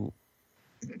also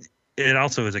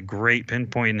is a great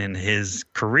pinpoint in his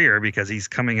career, because he's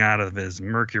coming out of his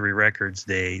Mercury Records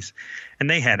days, and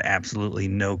they had absolutely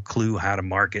no clue how to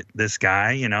market this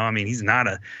guy. I mean, he's not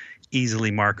a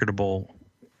easily marketable,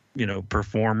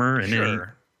 performer in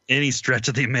any stretch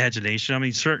of the imagination. I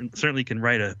mean, certainly can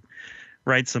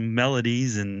write some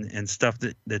melodies and stuff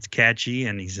that's catchy,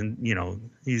 and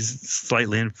he's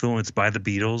slightly influenced by the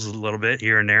Beatles a little bit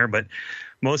here and there, but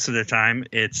most of the time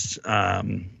it's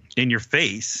in your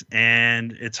face.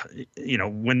 And it's,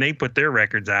 when they put their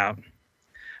records out,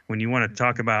 when you want to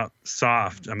talk about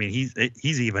soft, I mean,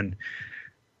 he's even,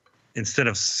 instead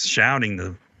of shouting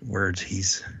the words,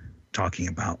 he's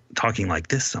talking like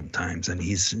this sometimes, and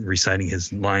he's reciting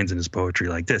his lines in his poetry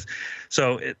like this.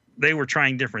 So they were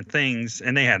trying different things,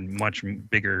 and they had much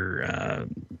bigger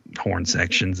horn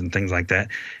sections and things like that.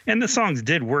 And the songs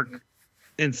did work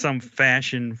in some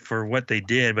fashion for what they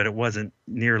did, but it wasn't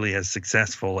nearly as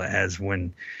successful as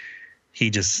when he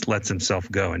just lets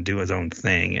himself go and do his own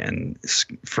thing and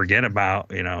forget about,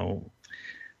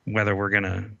 whether we're going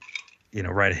to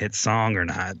write a hit song or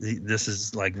not. This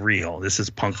is like real. This is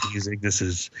punk music. This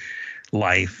is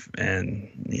life. And,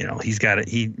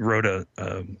 he wrote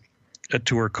a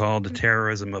tour called The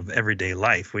Terrorism of Everyday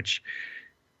Life, which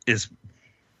is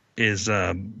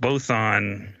both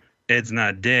on Ed's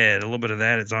Not Dead. A little bit of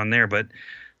that is on there, but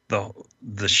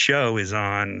the show is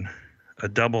on a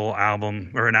double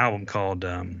album, or an album called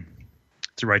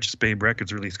it's a Righteous Babe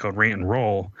Records release called Rant and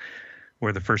Roll,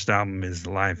 where the first album is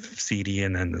the live CD,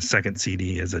 and then the second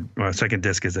CD is second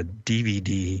disc is a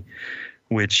DVD,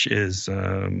 which is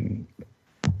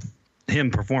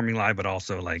him performing live, but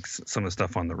also like some of the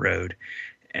stuff on the road,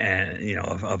 and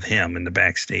of him in the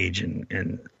backstage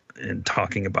and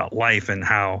talking about life and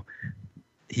how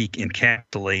he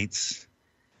encapsulates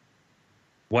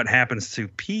what happens to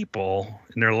people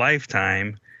in their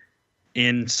lifetime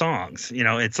in songs.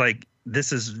 It's like,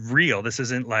 this is real. This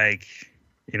isn't like,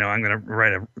 I'm going to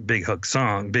write a big hook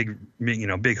song, big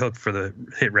hook for the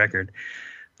hit record.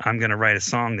 I'm going to write a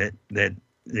song that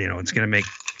it's going to make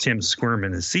Tim squirm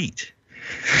in his seat.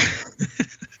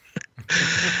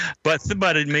 But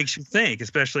it makes you think,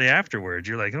 especially afterwards.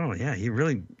 You're like, oh yeah, he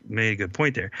really made a good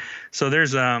point there. So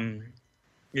there's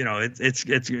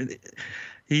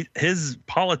his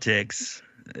politics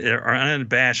are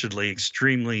unabashedly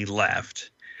extremely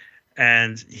left.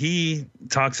 And he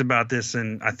talks about this,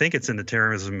 and I think it's in the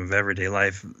Terrorism of Everyday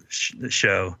Life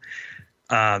show,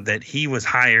 that he was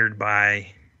hired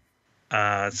by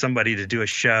somebody to do a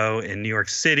show in New York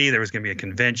City. There was going to be a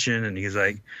convention, and he's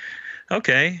like,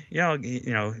 okay, yeah,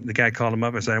 the guy called him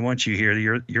up and said, I want you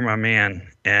here. You're my man.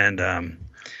 And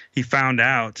he found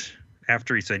out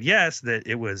after he said yes that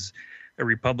it was a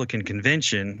Republican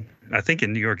convention, I think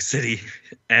in New York City.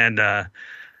 And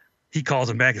he calls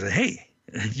him back and said, hey,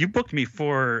 you booked me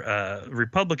for a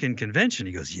Republican convention.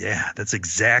 He goes, yeah, that's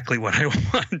exactly what I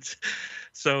want.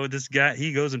 So this guy,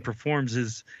 he goes and performs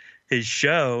his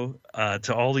show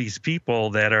to all these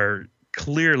people that are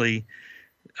clearly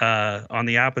on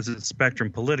the opposite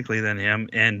spectrum politically than him,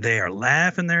 and they are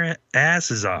laughing their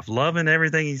asses off, loving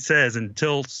everything he says,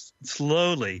 until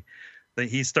slowly that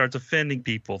he starts offending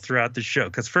people throughout the show.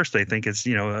 Because first they think it's,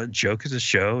 a joke is a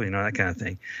show, that kind of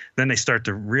thing. Then they start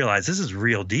to realize this is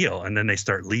real deal, and then they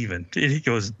start leaving. He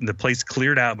goes, the place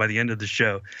cleared out by the end of the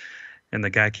show, and the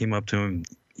guy came up to him.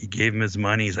 He gave him his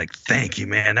money. He's like, thank you,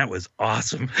 man. That was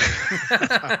awesome.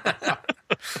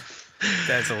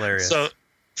 That's hilarious.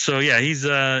 So yeah, he's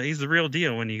the real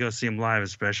deal when you go see him live,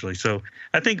 especially. So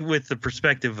I think with the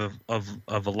perspective of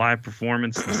a live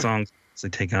performance, the songs they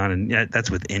take on, and yeah,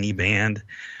 that's with any band,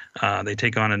 they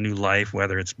take on a new life,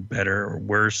 whether it's better or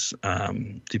worse,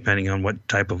 depending on what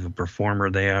type of a performer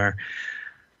they are.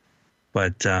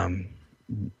 But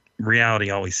reality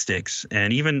always sticks.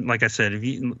 And even like I said,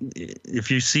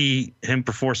 if you see him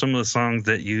perform some of the songs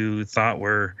that you thought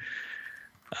were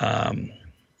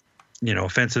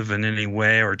offensive in any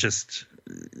way or just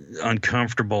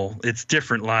uncomfortable, it's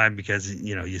different live because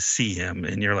you see him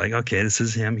and you're like, okay, this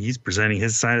is him. He's presenting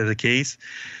his side of the case.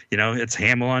 It's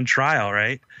Hamill on trial,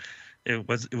 right? It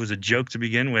was a joke to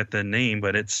begin with, the name,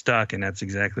 but it stuck, and that's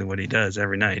exactly what he does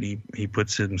every night. He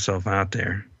puts himself out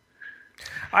there.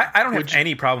 I don't have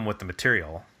any problem with the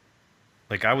material.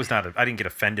 Like I didn't get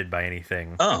offended by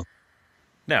anything. Oh,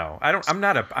 no, I don't. I'm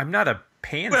not a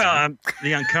pansy. Well,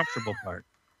 the uncomfortable part.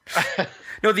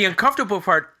 No, the uncomfortable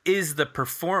part is the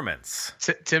performance.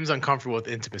 Tim's uncomfortable with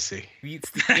intimacy. It's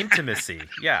the intimacy,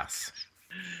 yes.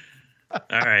 All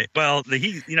right. Well,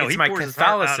 he my pours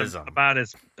Catholicism his heart out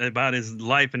about his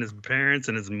life and his parents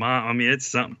and his mom. I mean, it's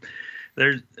something.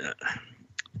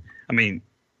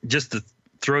 Just to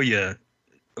throw you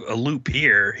a loop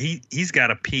here, he's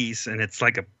got a piece, and it's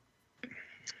like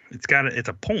it's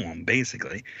a poem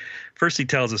basically. First, he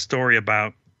tells a story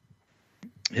about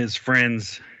his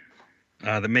friends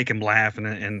that make him laugh,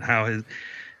 and how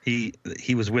he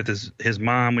was with his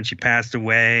mom when she passed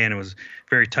away, and it was a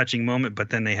very touching moment.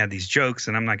 But then they had these jokes,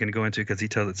 and I'm not going to go into it because he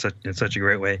tells it in such a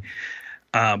great way.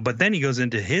 But then he goes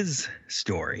into his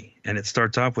story, and it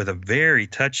starts off with a very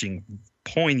touching,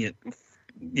 poignant,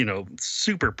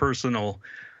 super personal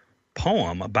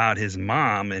poem about his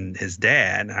mom and his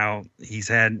dad. How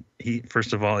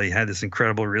first of all, he had this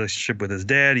incredible relationship with his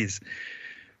dad. He's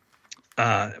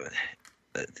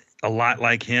a lot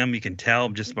like him. You can tell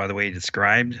just by the way he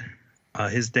described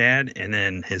his dad. And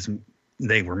then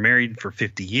they were married for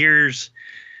 50 years.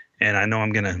 And I know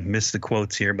I'm going to miss the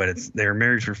quotes here, but they were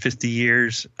married for 50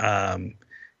 years. And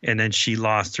then she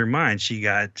lost her mind. She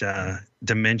got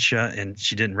dementia, and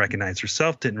she didn't recognize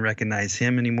herself, didn't recognize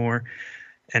him anymore.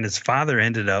 And his father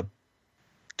ended up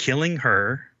killing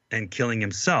her and killing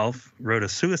himself, wrote a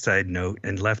suicide note,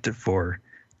 and left it for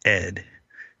Ed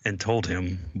and told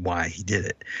him why he did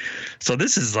it. So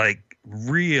this is like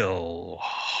real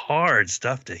hard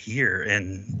stuff to hear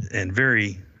and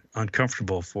very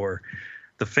uncomfortable for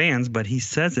the fans, but he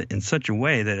says it in such a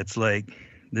way that it's like,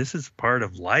 this is part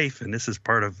of life, and this is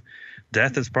part of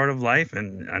death is part of life.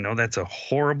 And I know that's a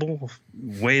horrible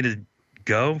way to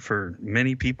go for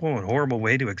many people, a horrible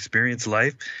way to experience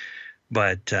life,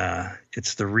 but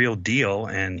it's the real deal,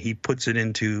 and he puts it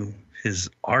into his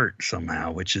art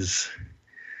somehow, which is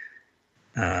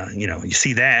you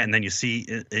see that, and then you see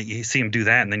him do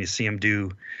that, and then you see him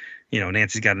do,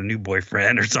 Nancy's Got a New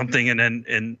Boyfriend or something, and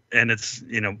then and it's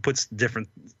puts different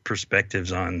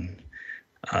perspectives on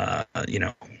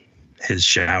his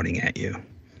shouting at you.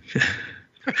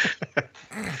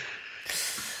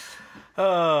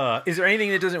 Is there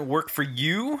anything that doesn't work for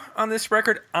you on this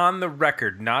record? On the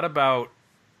record, not about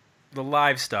the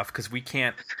live stuff, because we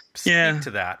can't speak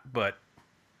to that. But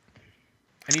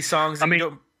any songs that you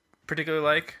don't particularly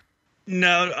like?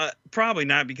 No, probably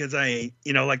not, because I,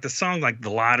 like the song like The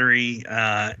Lottery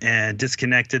and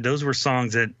Disconnected, those were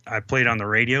songs that I played on the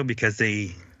radio because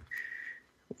they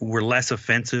were less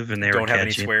offensive and they don't were have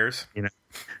catchy. Any swears.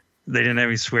 They didn't have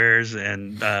any swears,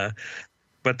 and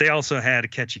but they also had a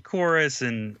catchy chorus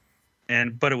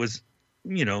but it was,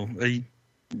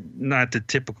 not the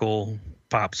typical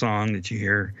pop song that you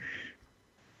hear.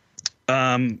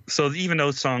 So even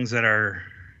those songs that are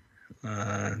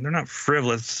they're not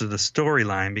frivolous to the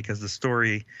storyline, because the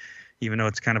story, even though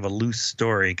it's kind of a loose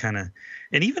story, and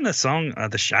even the song,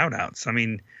 the shout outs. I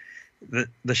mean,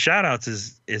 the shout outs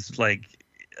is like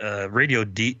radio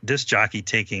disc jockey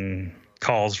taking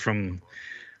calls from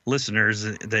listeners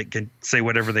that can say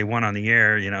whatever they want on the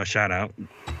air, shout out.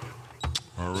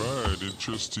 All right,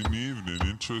 interesting evening.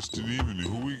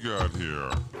 Who we got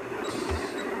here?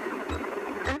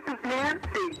 This is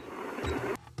Nancy.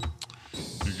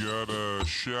 You got a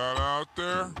shout out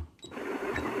there?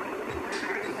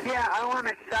 Yeah, I want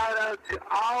to shout out to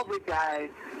all the guys.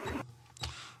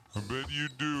 I bet you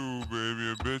do,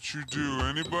 baby. I bet you do.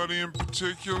 Anybody in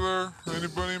particular?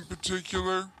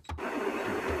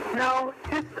 No,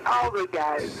 just all the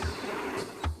guys.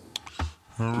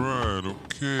 All right,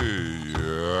 okay,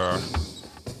 yeah.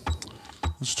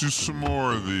 Let's do some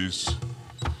more of these.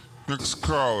 Next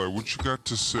caller, what you got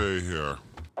to say here?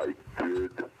 I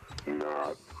did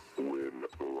not win the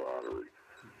lottery.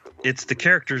 It's the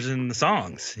characters in the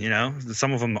songs,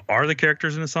 Some of them are the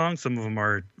characters in the song. Some of them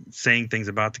are saying things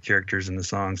about the characters in the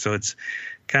song. So it's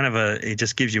kind of it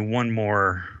just gives you one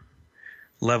more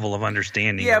level of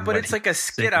understanding. Yeah, but it's like a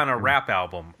skit on a rap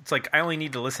album. It's like I only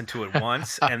need to listen to it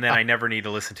once, and then I never need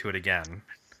to listen to it again.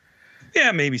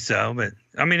 Yeah, maybe so. But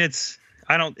I mean, 2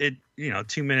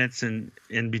 minutes in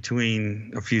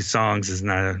between a few songs is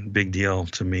not a big deal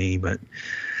to me. But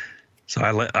so I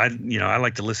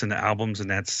like to listen to albums,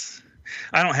 and I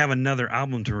don't have another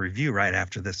album to review right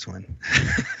after this one.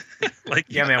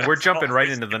 Man, we're jumping right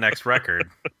into the next record.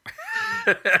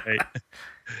 Right.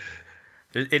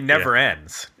 It never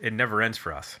ends. It never ends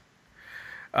for us.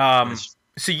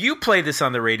 So you play this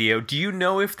on the radio. Do you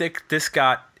know if this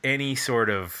got any sort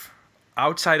of,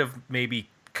 outside of maybe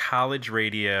college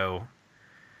radio,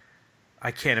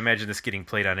 I can't imagine this getting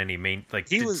played on any main,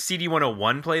 did CD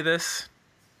 101 play this?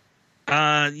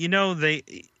 They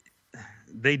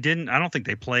didn't. I don't think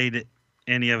they played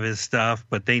any of his stuff,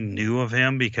 but they knew of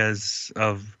him because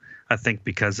of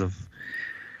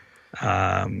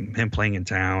him playing in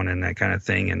town and that kind of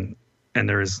thing, and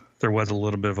there was a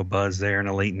little bit of a buzz there in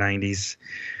the late 90s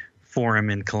for him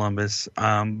in Columbus,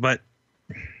 but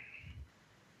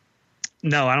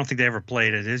no, I don't think they ever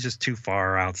played it. It's just too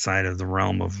far outside of the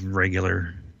realm of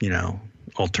regular,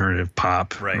 alternative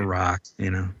pop or rock,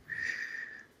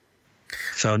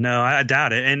 So no, I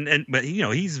doubt it. But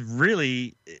he's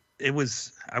really. It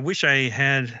was. I wish I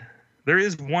had. There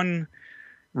is one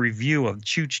review of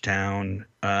Choochtown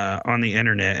on the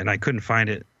internet, and I couldn't find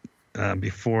it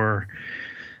before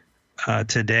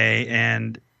today,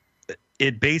 and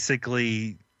it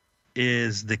basically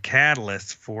is the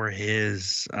catalyst for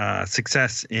his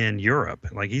success in Europe.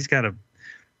 Like, he's got a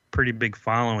pretty big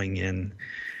following in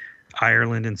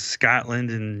Ireland and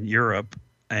Scotland and Europe,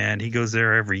 and he goes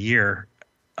there every year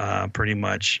pretty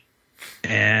much.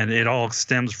 And it all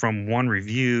stems from one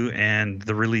review and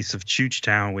the release of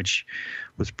Choochtown, which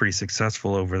was pretty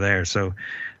successful over there. So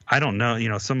I don't know,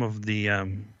 some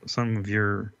of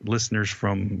your listeners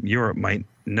from Europe might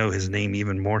know his name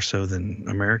even more so than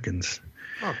Americans.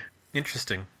 Oh,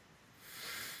 interesting.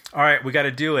 All right, we got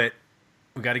to do it.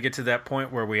 We got to get to that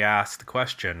point where we ask the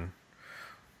question,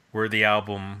 were the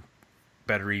album,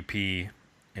 better EP,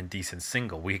 and decent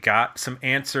single? We got some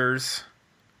answers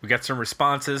We got some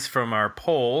responses from our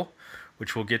poll,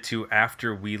 which we'll get to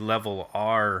after we level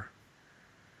our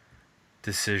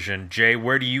decision. Jay,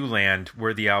 where do you land?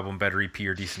 Where the album, better EP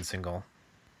or decent single?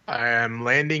 I am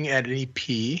landing at an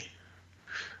EP.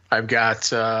 I've got,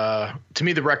 to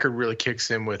me, the record really kicks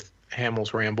in with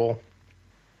Hamill's Ramble.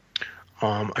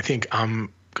 I think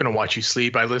I'm going to Watch You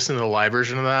Sleep. I listened to the live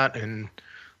version of that, and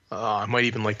I might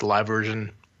even like the live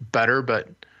version better, but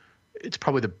it's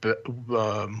probably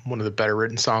one of the better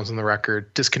written songs on the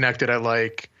record. Disconnected, I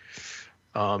like.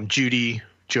 Judy,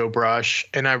 Joe Brush.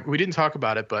 And we didn't talk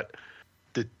about it, but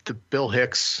the Bill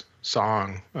Hicks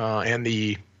song and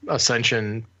the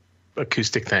Ascension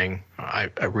acoustic thing, I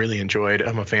really enjoyed.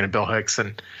 I'm a fan of Bill Hicks,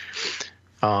 and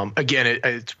again,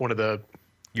 it's one of the.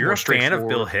 You're a fan of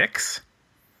Bill Hicks?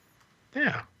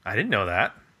 Yeah, I didn't know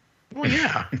that. Well,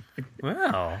 yeah.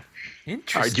 Well,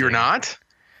 interesting. You're not?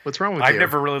 What's wrong with you? I've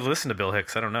never really listened to Bill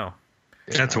Hicks. I don't know.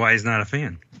 That's why he's not a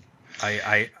fan.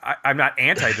 I'm not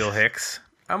anti Bill Hicks.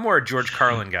 I'm more a George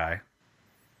Carlin guy.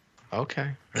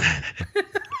 Okay.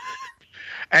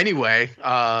 Anyway,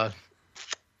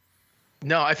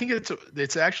 no, I think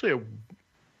it's actually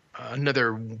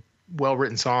another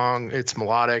well-written song. It's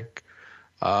melodic,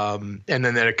 and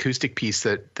then that acoustic piece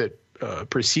that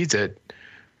precedes it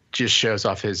just shows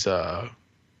off his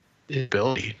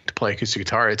ability to play acoustic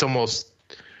guitar. It's almost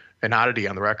an oddity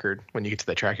on the record. When you get to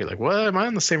that track, you're like, "What? Am I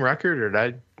on the same record,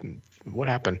 or what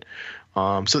happened?"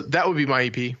 So that would be my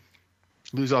EP.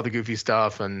 Lose all the goofy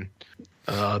stuff and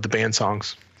the band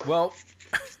songs. Well,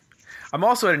 I'm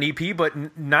also at an EP,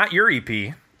 but not your EP.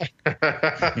 We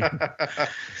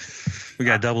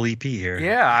got a double EP here.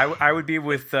 Yeah, I would be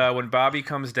with When Bobby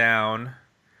Comes Down,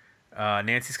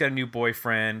 Nancy's Got a New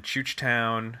Boyfriend,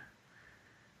 Choochtown,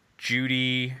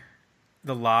 Judy,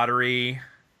 The Lottery.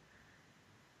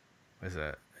 What is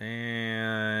that?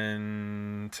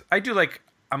 And I do like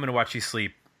I'm Gonna Watch You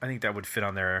Sleep. I think that would fit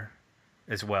on there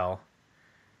as well.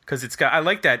 Because I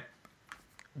like that,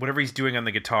 whatever he's doing on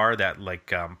the guitar, that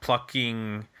like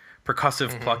plucking,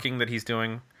 percussive plucking that he's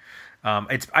doing.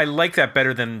 I like that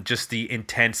better than just the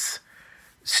intense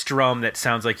strum that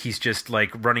sounds like he's just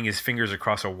like running his fingers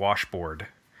across a washboard.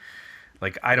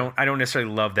 Like I don't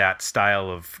necessarily love that style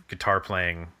of guitar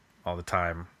playing all the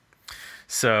time.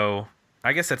 So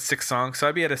I guess that's 6 songs. So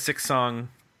I'd be at a 6-song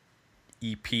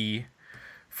EP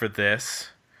for this.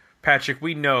 Patrick,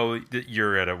 we know that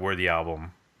you're at a worthy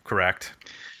album, correct?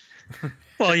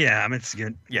 Well, yeah, I mean, it's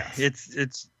good. Yes.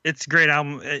 It's a great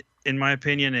album in my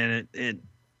opinion, and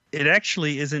it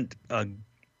actually isn't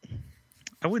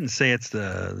I wouldn't say it's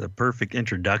the perfect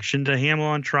introduction to Hamill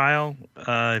on Trial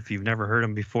if you've never heard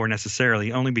him before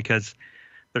necessarily, only because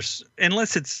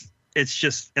unless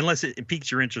it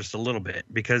piques your interest a little bit,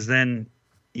 because then,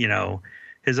 you know,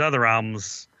 his other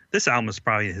albums, this album is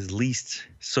probably his least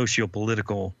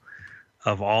socio-political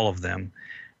of all of them.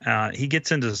 He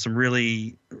gets into some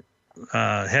really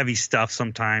heavy stuff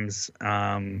sometimes,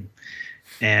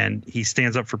 and he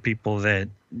stands up for people that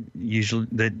usually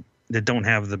that don't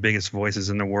have the biggest voices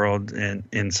in the world, and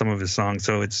in some of his songs.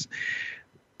 So it's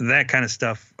that kind of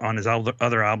stuff on his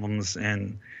other albums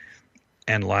and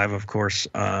live, of course,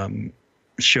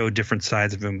 show different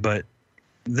sides of him. But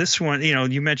this one, you know,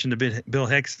 you mentioned the Bill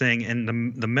Hicks thing and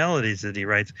the melodies that he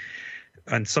writes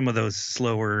on some of those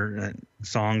slower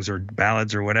songs or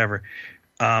ballads or whatever.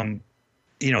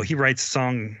 You know, he writes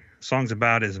songs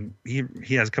about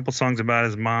he has a couple songs about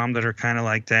his mom that are kind of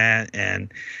like that,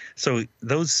 and so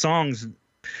those songs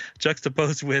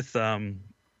juxtaposed with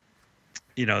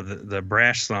you know, the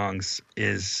brash songs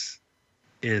is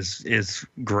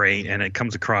great, and it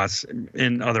comes across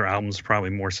in other albums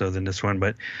probably more so than this one,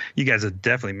 but you guys have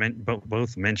definitely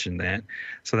both mentioned that,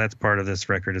 so that's part of this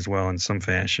record as well in some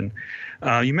fashion.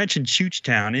 You mentioned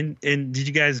Choochtown, and did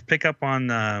you guys pick up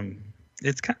on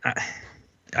it's kind of,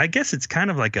 I guess it's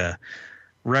kind of like a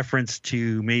reference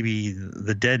to maybe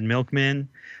the Dead Milkmen,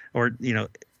 or, you know,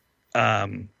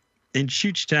 in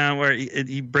Choochtown, where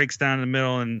he breaks down in the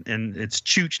middle, and it's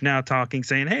Chooch now talking,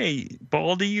 saying, "Hey,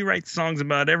 Baldy, you write songs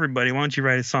about everybody. Why don't you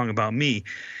write a song about me?"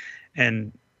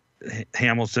 And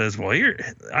Hamill says, "Well, here,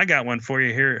 I got one for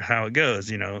you. Here, how it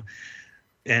goes, you know."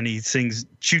 And he sings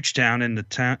Choochtown in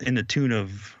the tune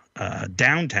of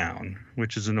Downtown,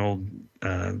 which is an old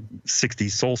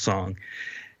 60s soul song,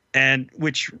 and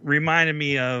which reminded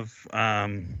me of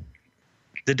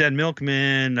the Dead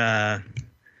Milkmen,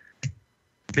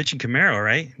 Bitch and Camaro,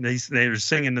 right? They were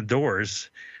singing The Doors,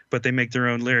 but they make their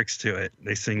own lyrics to it.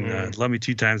 They sing "Love Me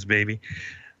 2 Times, Baby."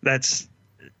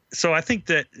 So I think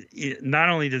that not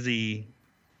only does he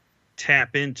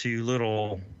tap into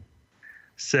little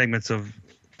segments of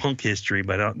punk history,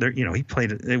 but there, he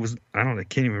played it. It was, I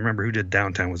can't even remember who did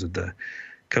Downtown. Was it the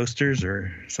Coasters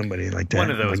or somebody like that?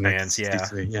 One of those bands, yeah.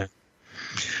 Yeah.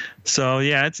 So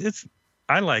yeah, it's.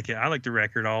 I like it. I like the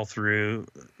record all through,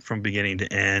 from beginning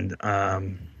to end.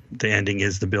 The ending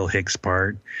is the Bill Hicks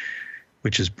part,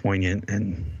 which is poignant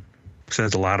and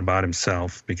says a lot about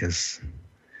himself, because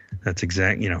that's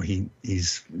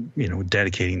he's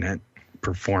dedicating that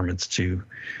performance to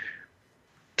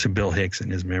Bill Hicks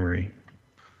and his memory.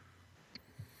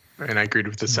 And I agreed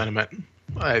with the sentiment.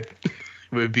 It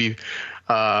would be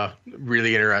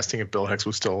really interesting if Bill Hicks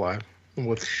was still alive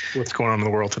with what's going on in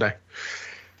the world today.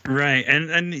 Right.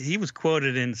 And he was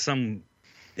quoted in some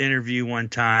interview one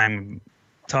time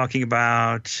talking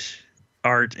about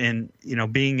art and,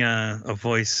 being a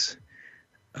voice,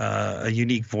 a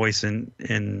unique voice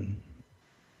in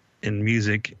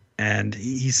music. And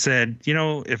he said,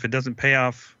 if it doesn't pay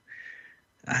off,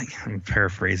 I'm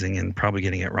paraphrasing and probably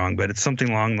getting it wrong, but it's something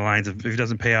along the lines of, if it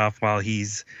doesn't pay off while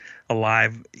he's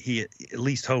alive, he at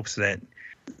least hopes that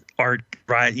art,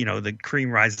 the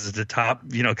cream rises to the top,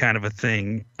 kind of a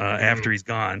thing after he's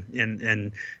gone.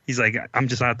 And he's like, I'm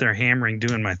just out there hammering,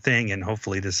 doing my thing, and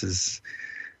hopefully this is,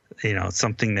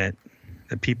 something that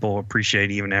people appreciate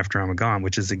even after I'm gone,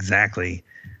 which is exactly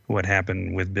what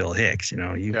happened with Bill Hicks.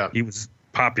 He was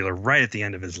popular right at the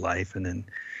end of his life, and then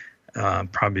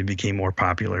probably became more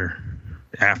popular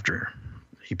after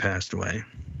he passed away.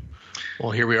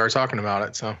 Well, here we are talking about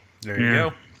it, so there you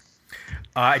go.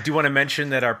 I do want to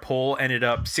mention that our poll ended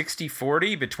up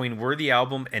 60-40 between Worthy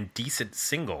Album and Decent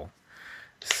Single.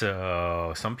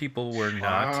 So some people were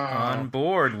not on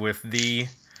board with the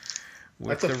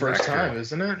That's the first time,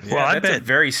 isn't it? Yeah, well, that's a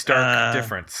very stark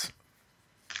difference.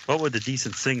 What would the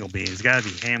decent single be? It's got to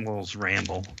be Hamill's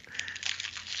Ramble,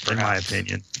 in my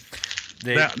opinion.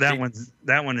 That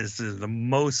one is the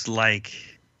most like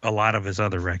a lot of his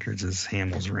other records is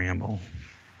Hamill's Ramble.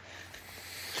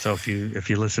 So if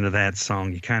you listen to that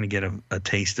song, you kind of get a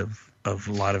taste of a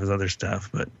lot of his other stuff,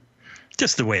 but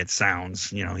just the way it sounds,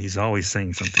 he's always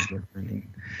saying something different.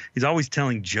 He's always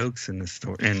telling jokes in the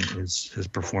story and his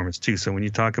performance too. So when you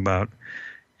talk about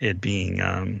it being,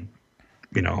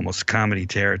 almost comedy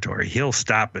territory, he'll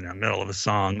stop in the middle of a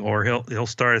song, or he'll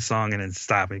start a song and then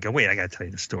stop and go, wait, I got to tell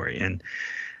you the story, and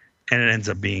it ends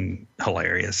up being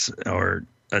hilarious, or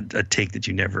a take that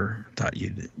you never thought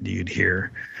you'd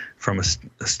hear from a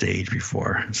stage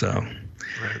before. So,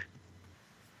 right.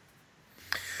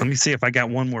 Let me see if I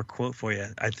got one more quote for you.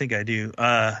 I think I do.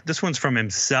 This one's from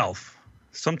himself.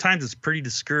 Sometimes it's pretty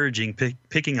discouraging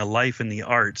picking a life in the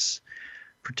arts,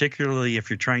 particularly if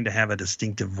you're trying to have a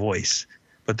distinctive voice.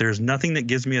 But there's nothing that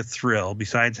gives me a thrill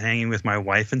besides hanging with my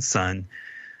wife and son,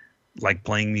 like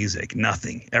playing music.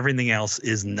 Nothing. Everything else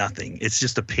is nothing. It's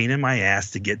just a pain in my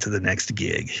ass to get to the next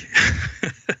gig.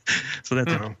 So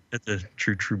that's a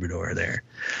true troubadour there.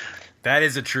 That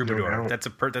is a troubadour. That's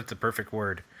a perfect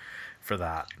word for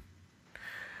that.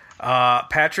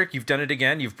 Patrick, you've done it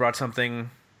again. You've brought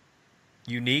something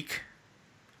unique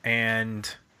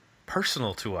and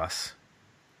personal to us,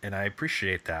 and I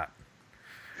appreciate that.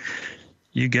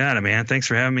 You got it, man. Thanks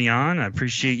for having me on. I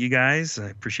appreciate you guys. I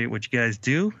appreciate what you guys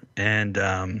do, and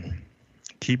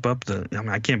keep up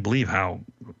I can't believe how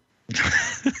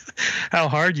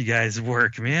hard you guys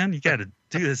work, man. You got to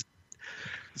do this.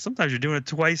 Sometimes you're doing it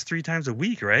 2-3 times a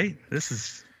week, right? This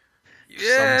is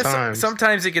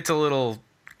sometimes it gets the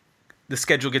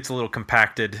schedule gets a little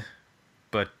compacted,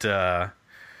 but I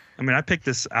picked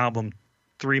this album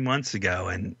 3 months ago,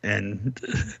 and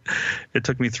it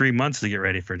took me 3 months to get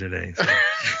ready for today. So.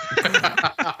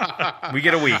 We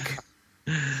get a week,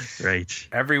 right?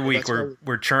 Every week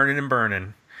we're churning and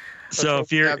burning. So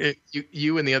if you're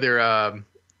you and the other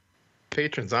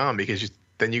patrons on, because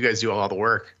then you guys do all the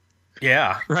work.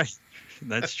 Yeah, right.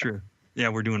 That's true. Yeah,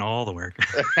 we're doing all the work.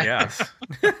 Yes.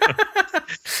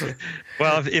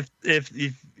 Well,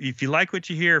 if you like what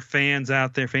you hear, fans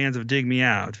out there, fans of Dig Me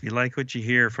Out, if you like what you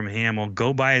hear from Hamill,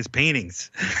 go buy his paintings.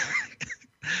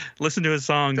 Listen to his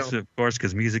songs, of course,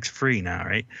 because music's free now,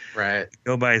 right? Right.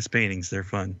 Go buy his paintings; they're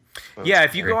fun. Yeah,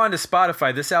 if you go on to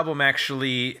Spotify, this album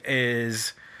actually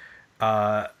is.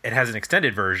 It has an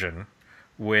extended version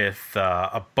with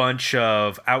a bunch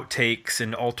of outtakes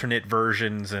and alternate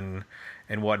versions and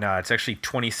whatnot. It's actually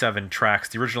 27 tracks.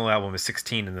 The original album is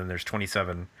 16, and then there's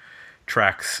 27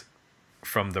 tracks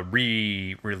from the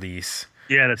re-release.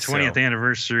 Yeah, the 20th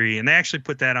anniversary. And they actually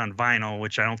put that on vinyl,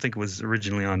 which I don't think was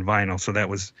originally on vinyl. So that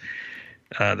was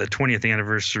the 20th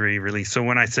anniversary release. So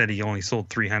when I said he only sold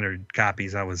 300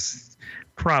 copies, I was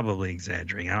probably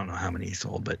exaggerating. I don't know how many he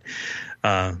sold, but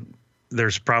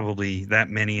there's probably that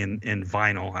many in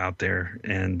vinyl out there,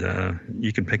 and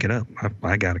you can pick it up.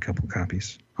 I got a couple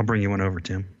copies. I'll bring you one over,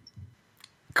 Tim.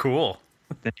 Cool.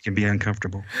 Then you can be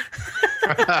uncomfortable.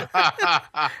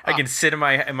 I can sit in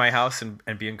my house and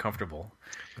be uncomfortable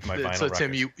with my vinyl. So records.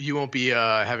 Tim, you won't be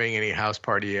having any house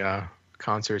party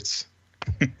concerts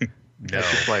No.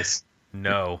 at your place.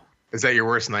 No. Is that your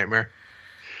worst nightmare?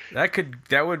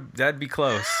 That'd be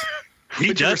close.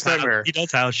 He does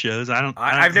house shows.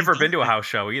 I've never been to a house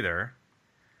show either.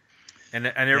 And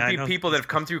there be people that have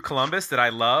come through Columbus that I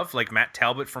love, like Matt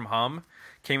Talbot from Hum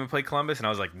came and played Columbus, and I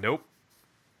was like, nope.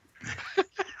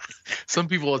 Some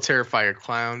people are terrified of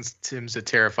clowns. Tim's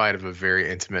terrified of a very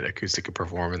intimate acoustic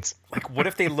performance. Like, what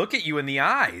if they look at you in the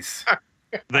eyes?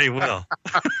 They will.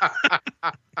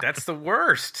 That's the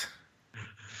worst.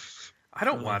 I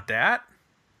don't want that.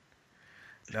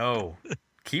 No.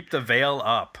 Keep the veil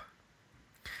up.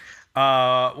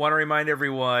 Want to remind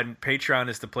everyone, Patreon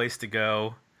is the place to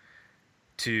go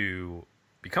to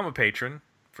become a patron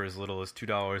for as little as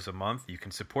 $2 a month. You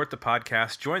can support the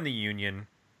podcast, join the union.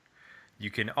 You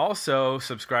can also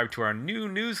subscribe to our new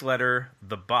newsletter,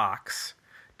 The Box,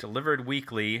 delivered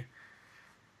weekly.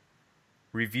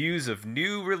 Reviews of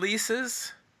new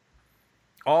releases,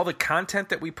 all the content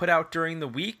that we put out during the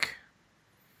week,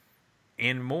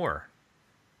 and more.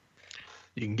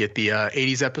 You can get the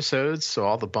 80s episodes, so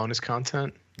all the bonus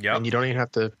content. Yep. And you don't even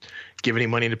have to give any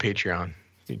money to Patreon.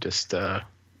 You just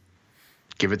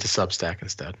give it to Substack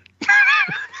instead.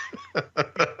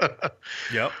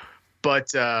 Yep.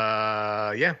 But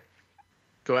yeah,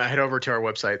 head over to our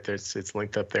website. It's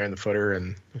linked up there in the footer,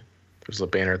 and there's a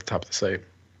banner at the top of the site.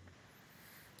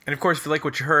 And of course, if you like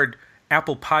what you heard,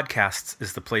 Apple Podcasts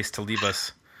is the place to leave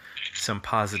us some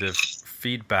positive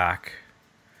feedback.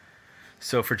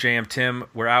 So for JM Tim,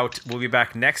 we're out. We'll be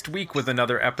back next week with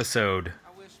another episode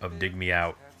of Dig Me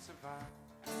Out.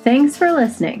 Thanks for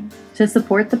listening. To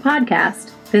support the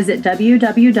podcast, visit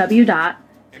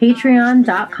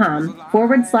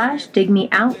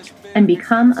www.patreon.com/digmeout and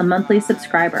become a monthly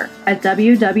subscriber at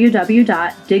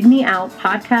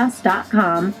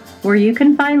www.digmeoutpodcast.com, where you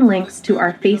can find links to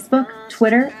our Facebook,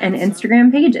 Twitter, and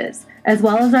Instagram pages, as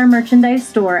well as our merchandise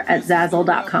store at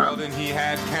Zazzle.com. He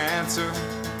had cancer.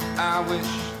 I wish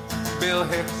Bill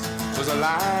Hicks was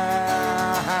alive.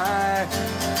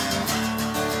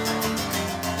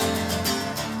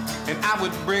 And I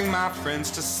would bring my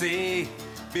friends to see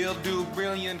Bill do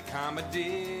brilliant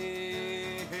comedy.